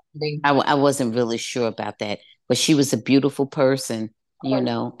wasn't really sure about that, but she was a beautiful person,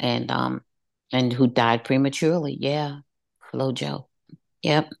 and who died prematurely. Yeah, Flojo.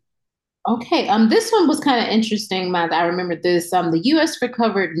 Yep. Okay. This one was kind of interesting, Matt. I remember this. The U.S.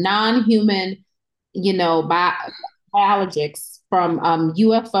 recovered non-human, biologics from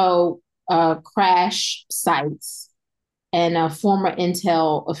UFO crash sites, and former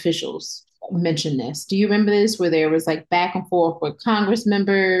Intel officials mentioned this. Do you remember this? Where there was like back and forth with Congress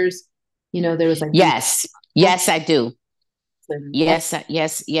members. There was like Yes, I do. and, Yes,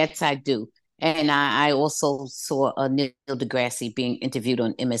 I do. And I also saw Neil deGrasse being interviewed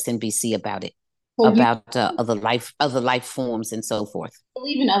on MSNBC about it, so you about other life forms and so forth.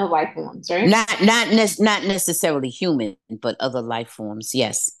 believe in other life forms, right? Not necessarily human, but other life forms.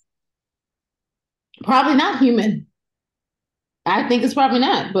 Yes. Probably not human. I think it's probably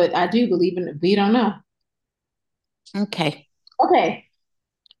not, but I do believe in it. We don't know. Okay. Okay.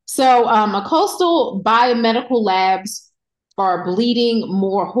 So, a coastal biomedical labs are bleeding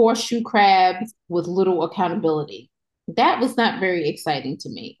more horseshoe crabs with little accountability. That was not very exciting to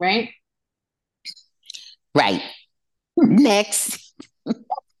me, right? Right. Next.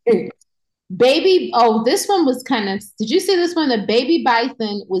 This one was did you see this one? The baby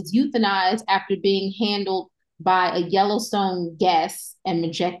bison was euthanized after being handled by a Yellowstone guest and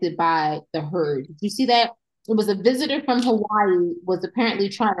rejected by the herd. Did you see that? It was a visitor from Hawaii, was apparently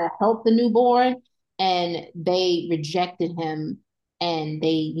trying to help the newborn, and they rejected him and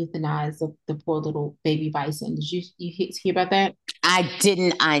they euthanized the poor little baby bison. Did you hear about that? I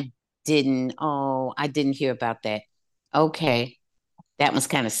didn't. Oh, I didn't hear about that. Okay. That was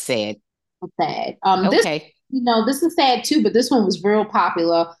kind of sad. Sad. This Okay. this is sad too, but this one was real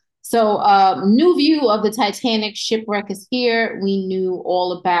popular. So, new view of the Titanic shipwreck is here. We knew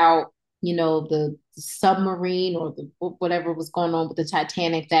all about the submarine or the whatever was going on with the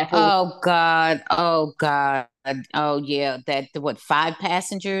Titanic. That whole Oh God. Oh God. Oh yeah. That what, five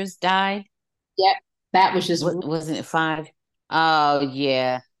passengers died? Yep, that was just What, wasn't it five? Oh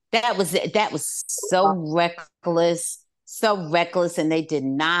yeah. That was so reckless. So reckless, and they did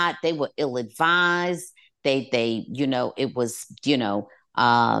not, they were ill-advised. It was, they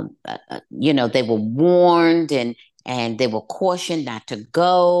were warned, and they were cautioned not to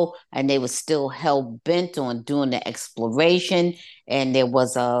go, and they were still hell bent on doing the exploration. And there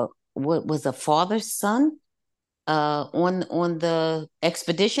was what was a father's son on the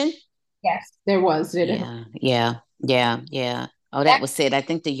expedition. yes, there was it. Yeah, yeah, yeah, yeah. Oh, that That, was it. I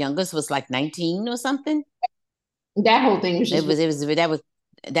think the youngest was like 19 or something. that whole thing was It just was, it was,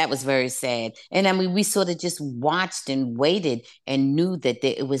 that was very sad. And I mean, we sort of just watched and waited and knew that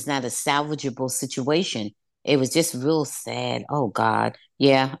it was not a salvageable situation. It was just real sad. Oh God.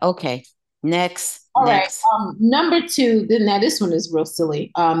 Yeah. Okay. Next, all right. next. Number two. Then now this one is real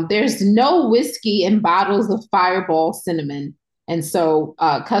silly. There's no whiskey in bottles of Fireball cinnamon, and so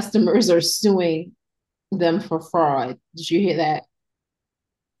customers are suing them for fraud. Did you hear that?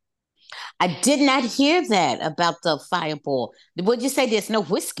 I did not hear that about the fireball. Would you say there's no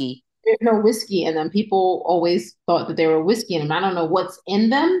whiskey? There's no whiskey in them. People always thought that there were whiskey in them. I don't know what's in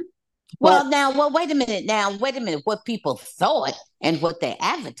them, but Wait a minute. Now, wait a minute. What people thought and what they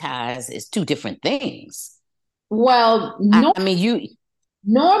advertise is two different things. well, I mean, a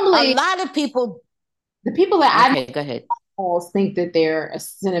normally lot of people. the people that I Okay, go ahead. know think that they're a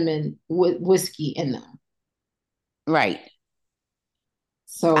cinnamon whiskey in them. Right.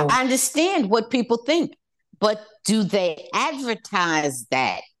 So I understand what people think, but do they advertise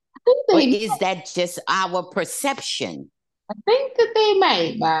that? I think Or they, is that just our perception? I think that they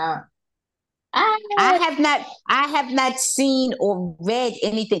may, but I I, have not I have not seen or read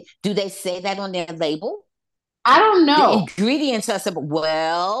anything. Do they say that on their label? I don't The know. ingredients are simple.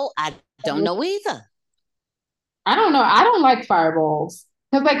 Well, I don't know either. I don't know. I don't like fireballs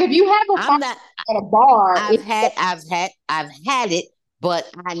because, like, if you have a fire I'm not at a bar, I've had it, but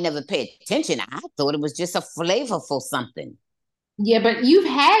I never paid attention. I thought it was just a flavorful something. yeah, but you've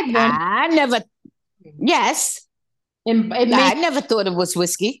had them, I never Yes. and it I makes never thought it was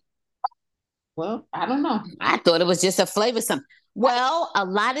whiskey. well, I don't know. I thought it was just a flavor something. Well, a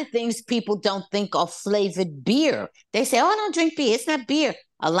lot of things people don't think are flavored beer. They say, "Oh, I don't drink beer. It's not beer."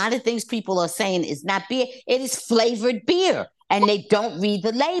 A lot of things people are saying is not beer. It is flavored beer. And they don't read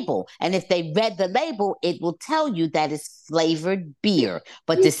the label. And if they read the label, it will tell you that it's flavored beer.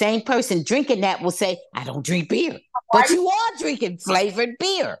 But the same person drinking that will say, "I don't drink beer." Why But you are drinking flavored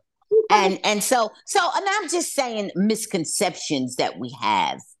beer. And I'm just saying misconceptions that we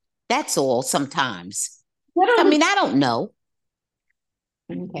have. That's all sometimes. what I are mean, I don't know.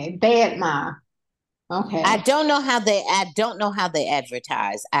 okay, bad ma. I Okay. don't know how they I don't know how they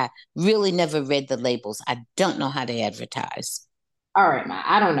advertise. I really never read the labels. I don't know how they advertise. All right, ma.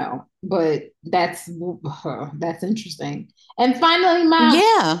 I don't know, but that's interesting. And finally, my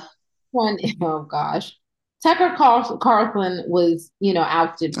Yeah. one, oh gosh, Carlson was,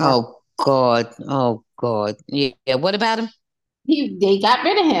 ousted from Oh God. Oh God. Yeah. What about him? they got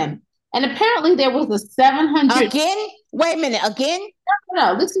rid of him. And apparently there was a 700 Again? Wait a minute. Again?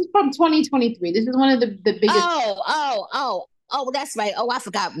 no, this is from 2023. This is one of the biggest Oh, that's right. Oh, I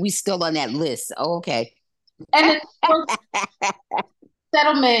forgot. We still on that list. Oh, okay. and the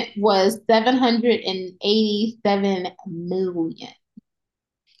settlement was 787 million.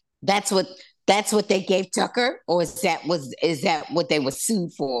 That's what they gave Tucker, or is that what they were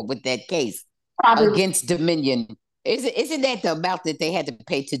sued for with that case Probably against Dominion? Isn't that the amount that they had to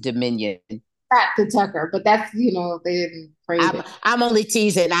pay to Dominion? back to Tucker, but that's, they didn't phrase I'm it. I'm only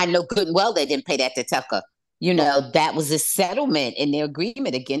teasing. I know good and well they didn't pay that to Tucker. That was a settlement in their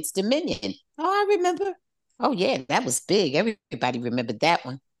agreement against Dominion. Oh, I remember. Oh yeah, that was big. Everybody remembered that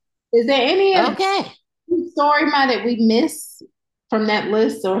one. Is there any of Okay. story Ma that we miss from that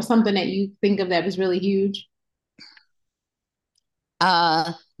list or something that you think of that was really huge?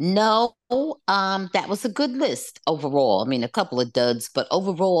 No, that was a good list overall. I mean, a couple of duds, but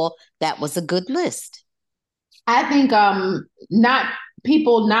overall, that was a good list. I think not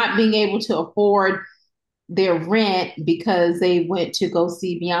people not being able to afford their rent because they went to go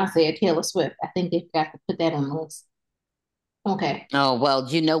see Beyonce or Taylor Swift. I think they've got to put that on the list. Okay. Oh, well,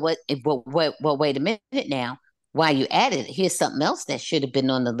 you know what? Well, wait a minute now. While you at it, here's something else that should have been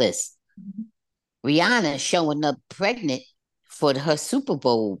on the list. Rihanna showing up pregnant for her Super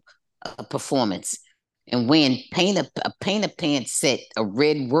Bowl performance and wearing a painter pants set, a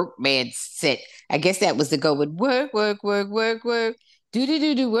red workman set. I guess that was to go with work, work, work, work, work,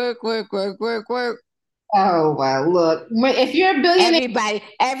 do, work, work, work, work, work. Oh well, look, if you're a billionaire,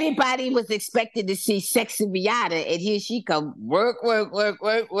 Everybody was expected to see sexy Rihanna, and here she come, work, work, work,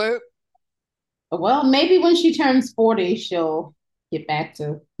 work, work. well, maybe when she turns 40, she'll get back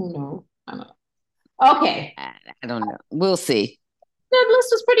to who knows. I don't know. Okay, I don't know. We'll see. that list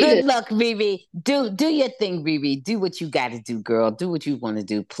was pretty Good good. luck, Riri. Do your thing, Riri. Do what you got to do, girl. Do what you want to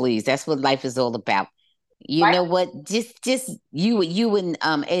do, please. That's what life is all about. You Right? know what? Just you and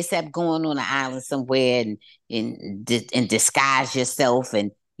ASAP going on an island somewhere and disguise yourself and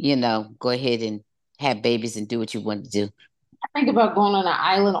go ahead and have babies and do what you want to do. I think about going on an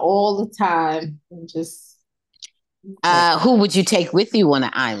island all the time and just Who would you take with you on an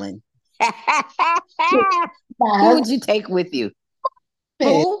island? Who my would you take with you?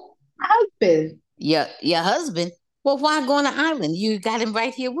 husband, Who? my husband Your husband. Well, why go on an island? You got him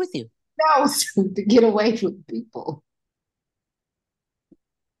right here with you. knows to get away from people.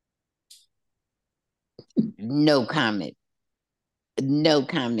 No comment. No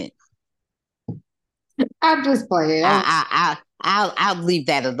comment. I'm just playing. I'll leave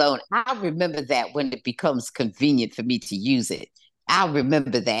that alone. I'll remember that when it becomes convenient for me to use it. I'll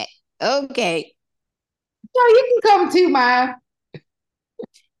remember that. Okay. No, you can come too, my.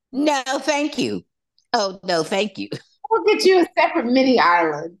 No, thank you. Oh no, thank you. We'll get you a separate mini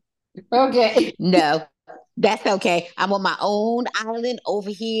island. Okay. No, that's okay. I'm on my own island over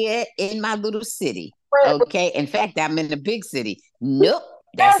here in my little city. Okay. In fact, I'm in the big city. Nope,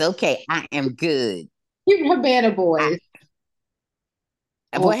 that's okay. I am good. Cute Havana I, boys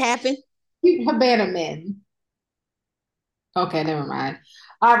or what happened? cute Havana men. Okay, never mind.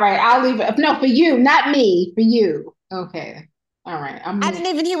 All right, I'll leave it. No, for you, not me. For you. Okay. All right. I'm I moving.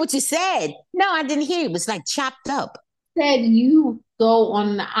 didn't even hear what you said. No, I didn't hear. It was like chopped up. Said you go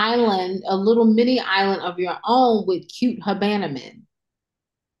on an island, a little mini island of your own with cute Havana men.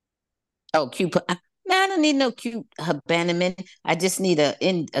 Oh, cute. No, I don't need no cute abandonment. I just need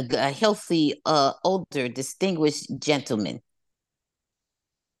a healthy, older, distinguished gentleman.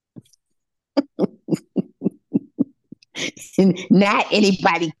 Not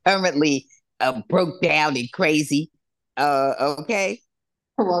anybody currently broke down and crazy. Okay.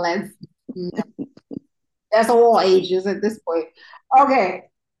 Well, that's all ages at this point. Okay.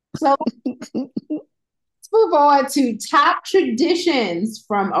 So let's move on to top traditions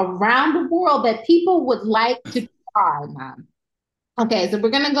from around the world that people would like to try, Mom. Okay, so we're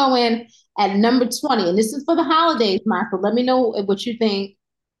gonna go in at number 20, and this is for the holidays, Michael. Let me know what you think,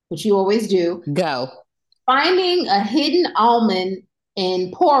 what you always do. Go. Finding a hidden almond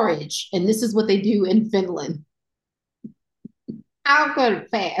in porridge, and this is what they do in Finland. How good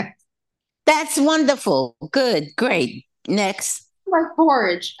fast. That's wonderful. Good. Great. Next. Like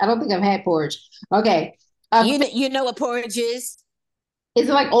porridge. I don't think I've had porridge. Okay. You know what porridge is? Is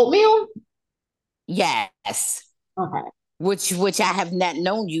it like oatmeal? Yes. Okay. Which I have not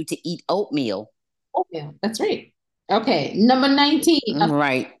known you to eat oatmeal. Oatmeal. That's right. Okay. Number 19, a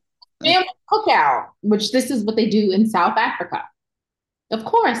Right. family cookout, which this is what they do in South Africa. Of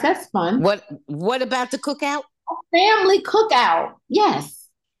course, that's fun. What about the cookout? A family cookout. Yes.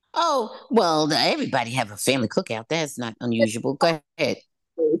 Oh, well, everybody have a family cookout. That's not unusual. Go ahead.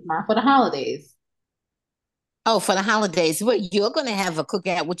 It's not for the holidays. Oh, for the holidays. Well, you're going to have a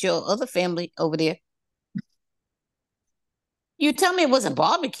cookout with your other family over there. You tell me it was a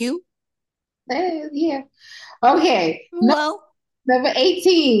barbecue. Yeah. Okay. Well, Number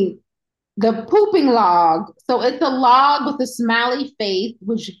 18, the pooping log. So it's a log with a smiley face,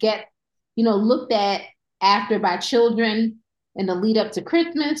 which gets, looked at after by children in the lead up to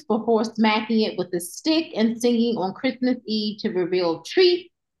Christmas before smacking it with a stick and singing on Christmas Eve to reveal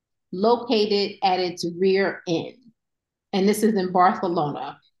treat located at its rear end. And this is in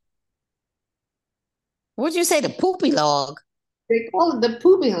Barcelona. what'd you say? The poopy log? They call it the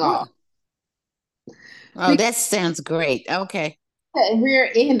pooping What? log. Oh, that sounds great. Okay. The rear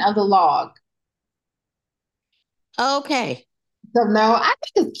end of the log. Okay. So no, I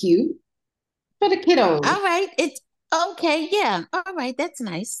think it's cute for the kiddos. All right. It's okay. Yeah. All right. That's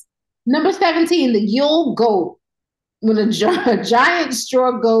nice. Number 17, the Yule goat. When a giant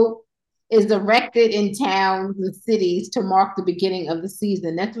straw goat is erected in towns and cities to mark the beginning of the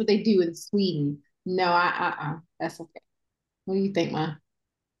season. That's what they do in Sweden. No, that's okay. What do you think, Ma?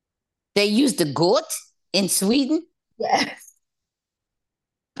 They use the goat in Sweden. Yes.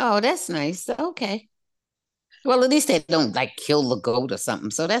 Oh, that's nice. Okay. Well, at least they don't like kill the goat or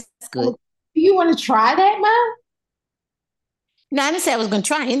something. So that's good. Do you want to try that, Mom? No, I didn't say I was going to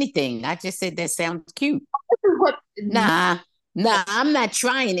try anything. I just said that sounds cute. This is what Nah, nah, I'm not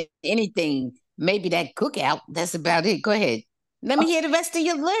trying anything. Maybe that cookout. That's about it. Go ahead. Let me hear the rest of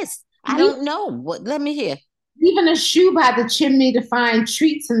your list. I leave, don't know. What? Let me hear. leaving a shoe by the chimney to find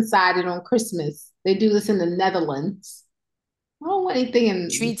treats inside it on Christmas. They do this in the Netherlands. I don't want anything in.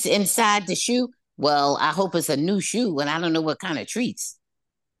 Treats inside the shoe. Well, I hope it's a new shoe, and I don't know what kind of treats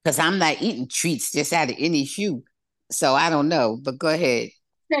because I'm not eating treats just out of any shoe. So I don't know. But go ahead.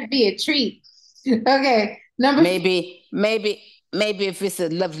 That'd be a treat. Okay, Maybe if it's a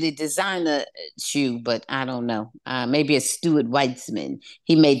lovely designer shoe, but I don't know. Maybe it's Stuart Weitzman.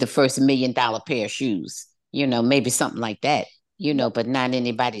 He made the first $1 million pair of shoes. Maybe something like that. But not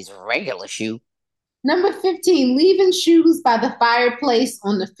anybody's regular shoe. number 15, leaving shoes by the fireplace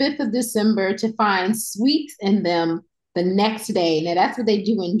on the 5th of December to find sweets in them the next day. Now, that's what they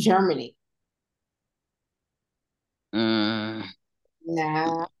do in Germany. Mm.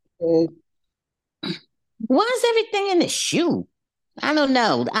 Nah. Why is everything in the shoe? I don't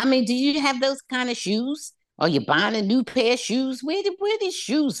know. I mean, do you have those kind of shoes? Or you buying a new pair of shoes? Where are these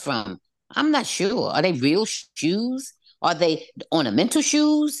shoes from? I'm not sure. Are they real shoes? Are they ornamental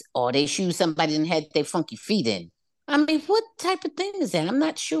shoes? Or are they shoes somebody didn't had their funky feet in? I mean, what type of thing is that? I'm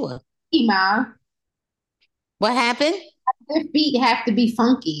not sure. Ma, What happened? their feet have to be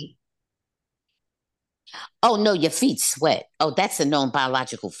funky. Oh no, your feet sweat. Oh, that's a known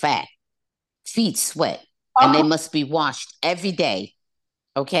biological fact. Feet sweat. And they Okay. must be washed every day.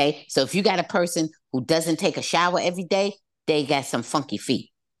 Okay. So if you got a person who doesn't take a shower every day, they got some funky feet.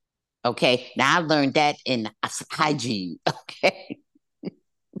 Okay. Now I learned that in hygiene. Okay.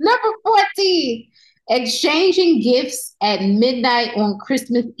 Number 14, exchanging gifts at midnight on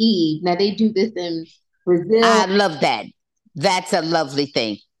Christmas Eve. Now, they do this in I Brazil. love that. That's a lovely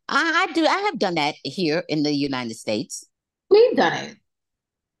thing. I do. I have done that here in the United States. We've done it.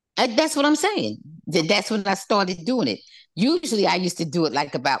 That's what I'm saying. That's when I started doing it. Usually I used to do it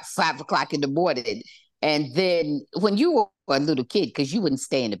like about 5 o'clock in the morning. And then when you were a little kid, because you wouldn't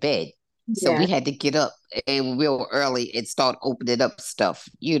stay in the bed. So Yeah. we had to get up real early and start opening up stuff.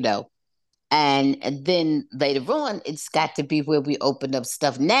 And then later on, it's got to be where we open up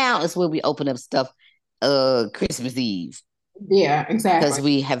stuff. Now is where we open up stuff Christmas Eve. Yeah, exactly.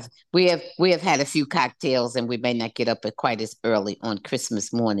 Because we have had a few cocktails and we may not get up at quite as early on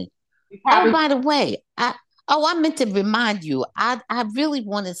Christmas morning. We Oh, probably by the way, I meant to remind you, I really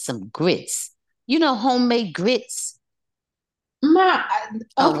wanted some grits. Homemade grits. my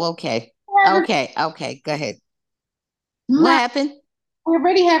okay. Oh, okay. Okay, go ahead. What My happened? we're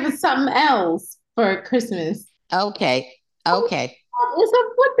already having something else for Christmas. Okay. Okay. It's a,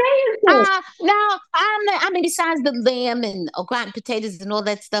 what day is it? No, I mean, besides the lamb and gratin potatoes and all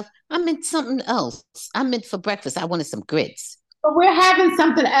that stuff, I meant something else. I meant for breakfast, I wanted some grits. But we're having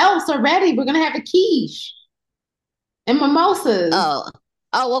something else already. We're gonna have a quiche and mimosas. Oh,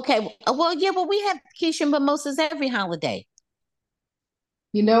 oh, okay. Well, yeah, well, we have quiche and mimosas every holiday.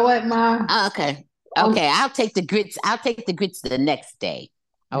 You know what, Ma? Okay. Oh, Okay. I'll take the grits. I'll take the grits the next day.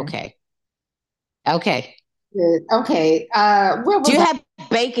 Okay. Okay. good. Okay. Where Do was you I? have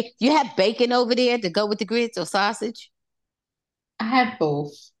bacon? Do you have bacon over there to go with the grits or sausage? I had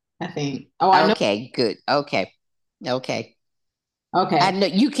both, I think. Oh, I know. Okay, good. Okay. Okay. I Okay. know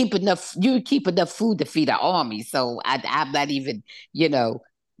you keep enough food to feed an army, so I'm not even, you know,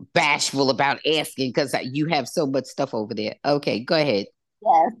 bashful about asking because you have so much stuff over there. Okay, go ahead.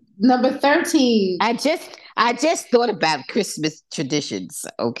 Yes. Number 13. I just thought about Christmas traditions.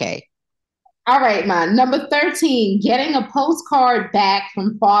 Okay. All right, Ma. Number 13, getting a postcard back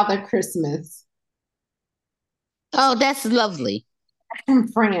from Father Christmas Oh, that's lovely. from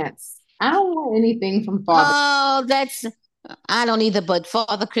France. I don't want anything from Father. Oh, that's I don't either, but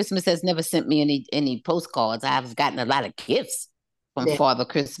Father Christmas has never sent me any postcards. I've gotten a lot of gifts from There. Father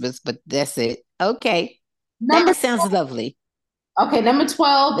Christmas, but that's it. Okay. Number That sounds lovely. Okay, number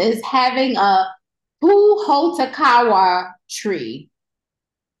 12 is having a Puhotakawa tree.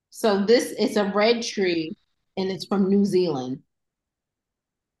 So this is a red tree and it's from New Zealand.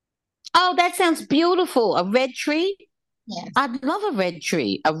 Oh, that sounds beautiful. A red tree? Yes. I'd love a red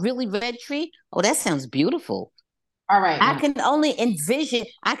tree. A really red tree? Oh, that sounds beautiful. All right, I Mom. can only envision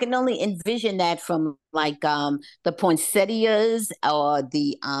that from like the poinsettias or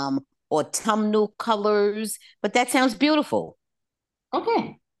the autumnal colors, but that sounds beautiful.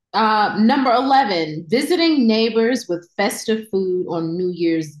 Okay. Number 11, visiting neighbors with festive food on New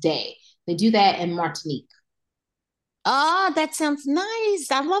Year's Day. They do that in Martinique. Oh, that sounds nice.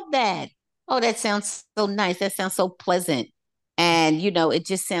 I love that. Oh, that sounds so nice. That sounds so pleasant. And, it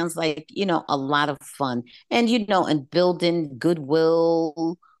just sounds like, a lot of fun. And, and building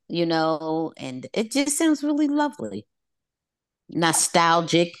goodwill, and it just sounds really lovely.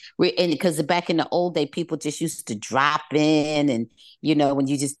 Nostalgic. And because back in the old day, people just used to drop in and, when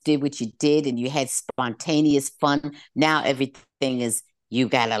you just did what you did and you had spontaneous fun. Now everything is, you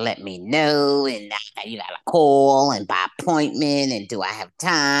gotta let me know, and now you gotta call and by appointment, and do I have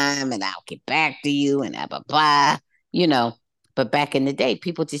time, and I'll get back to you, and blah blah blah. You know, but back in the day,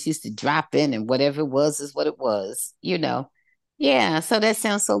 people just used to drop in, and whatever it was is what it was. Yeah. So that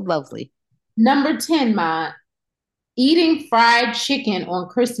sounds so lovely. Number 10, Ma, eating fried chicken on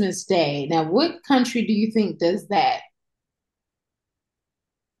Christmas Day. Now, what country do you think does that?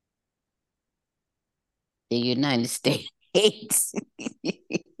 The United States.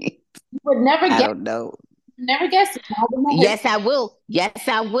 You would never I guess. don't know. Never guess it. I would never Yes, I will. Yes,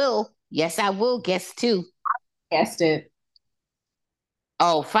 I will. Yes, I will. Guess too. guessed it.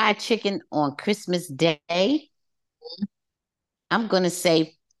 Oh, fried chicken on Christmas Day. I'm gonna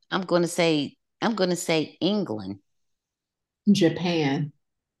say, I'm gonna say, I'm gonna say England. Japan.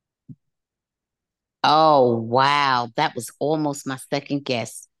 Oh, wow. That was almost my second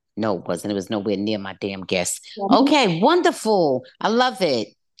guess. No, it wasn't. It was nowhere near my damn guess. Okay, wonderful. I love it.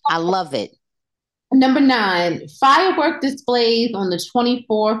 I love it. Number 9, firework displays on the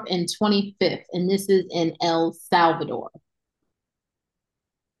 24th and 25th, and this is in El Salvador.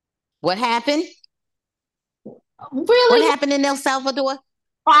 What happened? What Really? happened in El Salvador?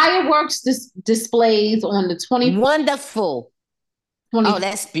 Fireworks displays on the 24th, Wonderful. Oh, 20,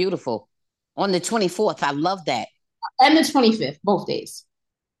 that's beautiful. On the 24th. I love that. and the 25th, both days.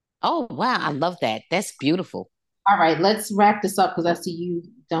 Oh, wow. I love that. That's beautiful. All right, let's wrap this up because I see you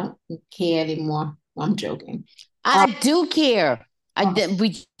don't care anymore. I'm joking. Uh, I do care.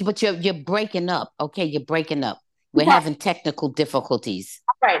 But you're breaking up. Okay, you're breaking up. We're having technical difficulties.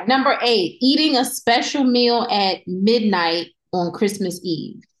 right, number 8, eating a special meal at midnight on Christmas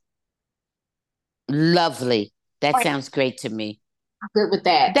Eve. Lovely. That Right, sounds great to me. I'm good with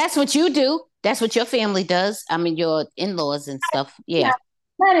that. That's what you do. That's what your family does. I mean, your in-laws and stuff. Yeah. Not,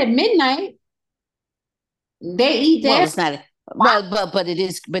 not at midnight. They eat Well, there. it's not. But it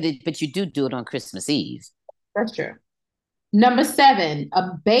is. But you do it on Christmas Eve. That's true. Number 7,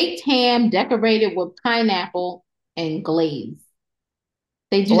 a baked ham decorated with pineapple and glaze.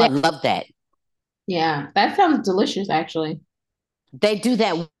 They do Oh, I that. love that. Yeah, that sounds delicious, actually. They do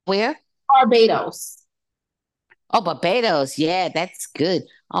that where? Barbados. Oh, Barbados. Yeah, that's good.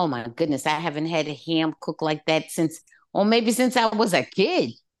 Oh my goodness. I haven't had a ham cooked like that since, or maybe since I was a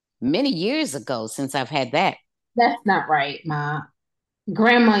kid, many years ago since I've had that. That's not right, Ma.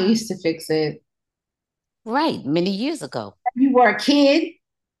 Grandma used to fix it. Right, many years ago. You were a kid.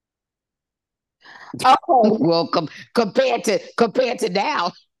 Okay. Well, compared to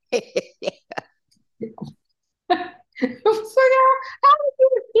now. So now, how did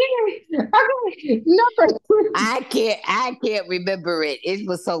you get it? Okay, number I can't remember it. It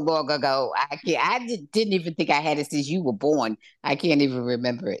was so long ago. I didn't even think I had it since you were born. I can't even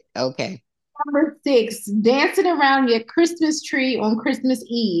remember it. Okay. number 6, dancing around your Christmas tree on Christmas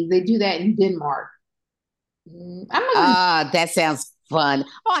Eve. They do that in Denmark. I'm gonna Ah, that sounds fun.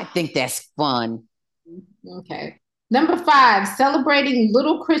 Oh, I think that's fun. okay. Number 5, celebrating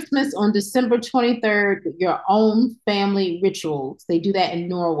Little Christmas on December 23rd with your own family rituals. They do that in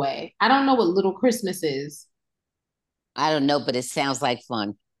Norway. I don't know what Little Christmas is. I don't know, but it sounds like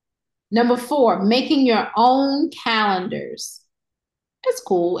fun. Number 4, making your own calendars. That's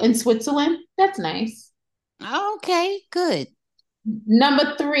cool. In Switzerland, that's nice. Okay, good.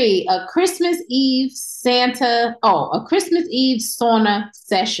 Number 3, a Christmas Eve a Christmas Eve sauna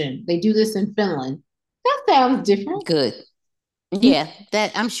session. They do this in Finland. That sounds different. Good. Yeah,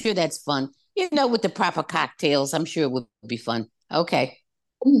 that I'm sure that's fun. With the proper cocktails, I'm sure it would be fun. Okay.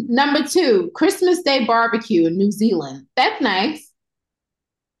 Number 2, Christmas Day barbecue in New Zealand. That's nice.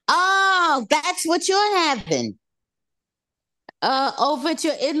 Oh, that's what you're having. Over at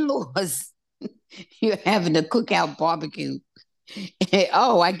your in-laws. You're having a cookout barbecue.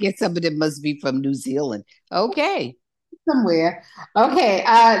 Oh, I guess some of them must be from New Zealand. Okay. Somewhere. Okay.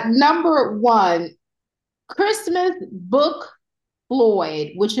 Number 1, Christmas book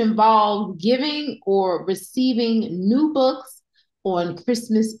Floyd, which involves giving or receiving new books on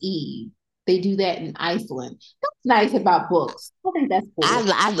Christmas Eve. They do that in Iceland. That's nice about books. I think that's cool.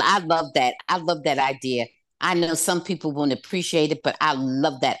 I love that. I love that idea. I know some people won't appreciate it, but I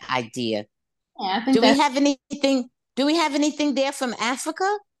love that idea. Yeah, I think Do we that's. have anything? Do we have anything there from Africa?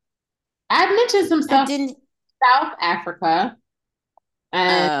 I mentioned some I stuff. didn't. South Africa.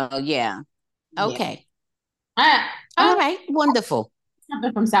 And Oh, yeah. yeah, Okay. I, All I right. Wonderful.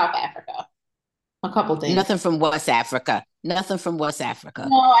 something from South Africa. A couple things. Nothing from West Africa. Nothing from West Africa.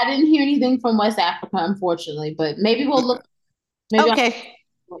 No, I didn't hear anything from West Africa, unfortunately, but maybe we'll look, maybe Okay.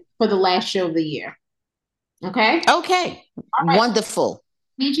 for the last show of the year. Okay? Okay. All right. Wonderful.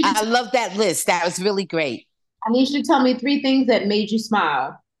 I need you to I love that list. That was really great. I need you to tell me three things that made you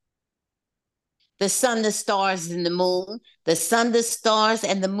smile. The sun, the stars, and the moon. The sun, the stars,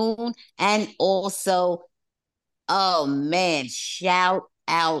 and the moon. And also, oh man, shout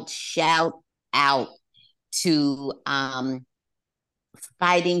out to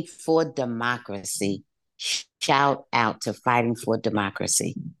fighting for democracy. Shout out to fighting for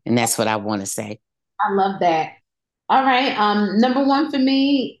democracy. And that's what I want to say. I love that. All right. Number one for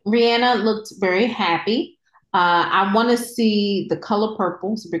me, Rihanna looked very happy. I want to see The Color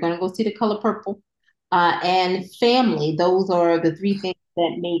Purple. So we're going to go see The Color Purple. And family. Those are the three things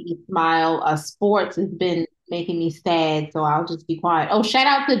that made me smile. Sports has been making me sad, so I'll just be quiet. Oh, shout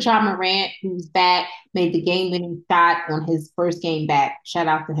out to John Morant, who's back, made the game-winning shot on his first game back. Shout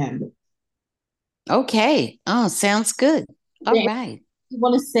out to him. Okay. Oh, sounds good. All Yeah. right. You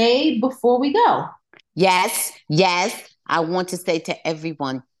want to say before we go? Yes, yes. I want to say to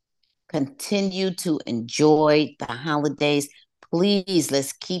everyone, continue to enjoy the holidays. Please,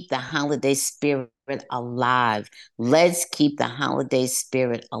 let's keep the holiday spirit alive. Let's keep the holiday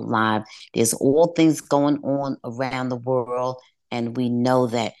spirit alive. There's all things going on around the world, and we know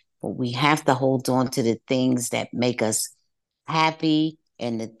that, but we have to hold on to the things that make us happy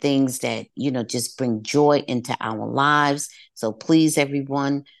and the things that, just bring joy into our lives. So please,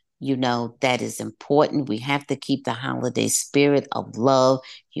 everyone, that is important. We have to keep the holiday spirit of love,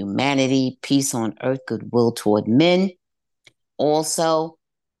 humanity, peace on earth, goodwill toward men. Also,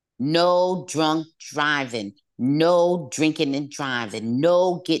 no drunk driving, no drinking and driving,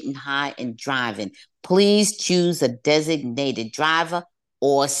 no getting high and driving. Please choose a designated driver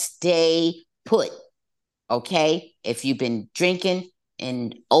or stay put. Okay? If you've been drinking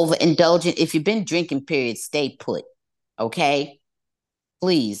and overindulgent, if you've been drinking, period, stay put. Okay?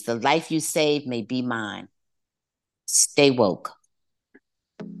 Please, the life you save may be mine. Stay woke.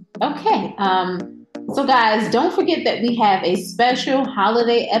 Okay. So guys, don't forget that we have a special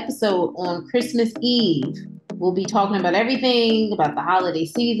holiday episode on Christmas Eve. We'll be talking about everything about the holiday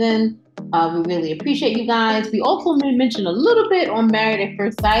season. We really appreciate you guys. We also may mention a little bit on Married at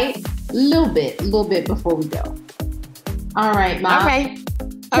First Sight. A little bit before we go. All right, Mom.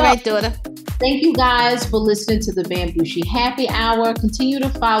 All right, daughter. Thank you guys for listening to the Bambushi Happy Hour. Continue to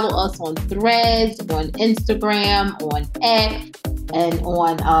follow us on Threads, on Instagram, on X, and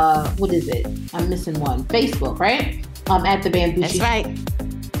on what is it? I'm missing one. Facebook, right? At the Bambushi. That's right.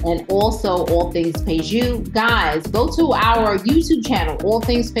 And also All Things Pays You. Guys, go to our YouTube channel, All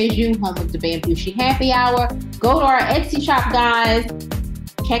Things Pays You, home of the Bambushi Happy Hour. Go to our Etsy shop, guys.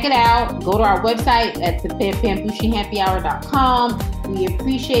 Check it out. Go to our website at thebambushihappyhour.com. We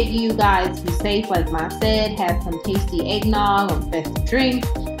appreciate you guys. Be safe, like Ma said. Have some tasty eggnog or festive drinks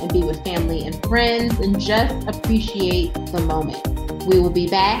and be with family and friends and just appreciate the moment. We will be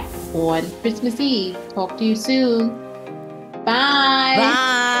back on Christmas Eve. Talk to you soon. Bye.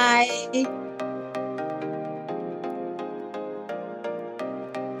 Bye.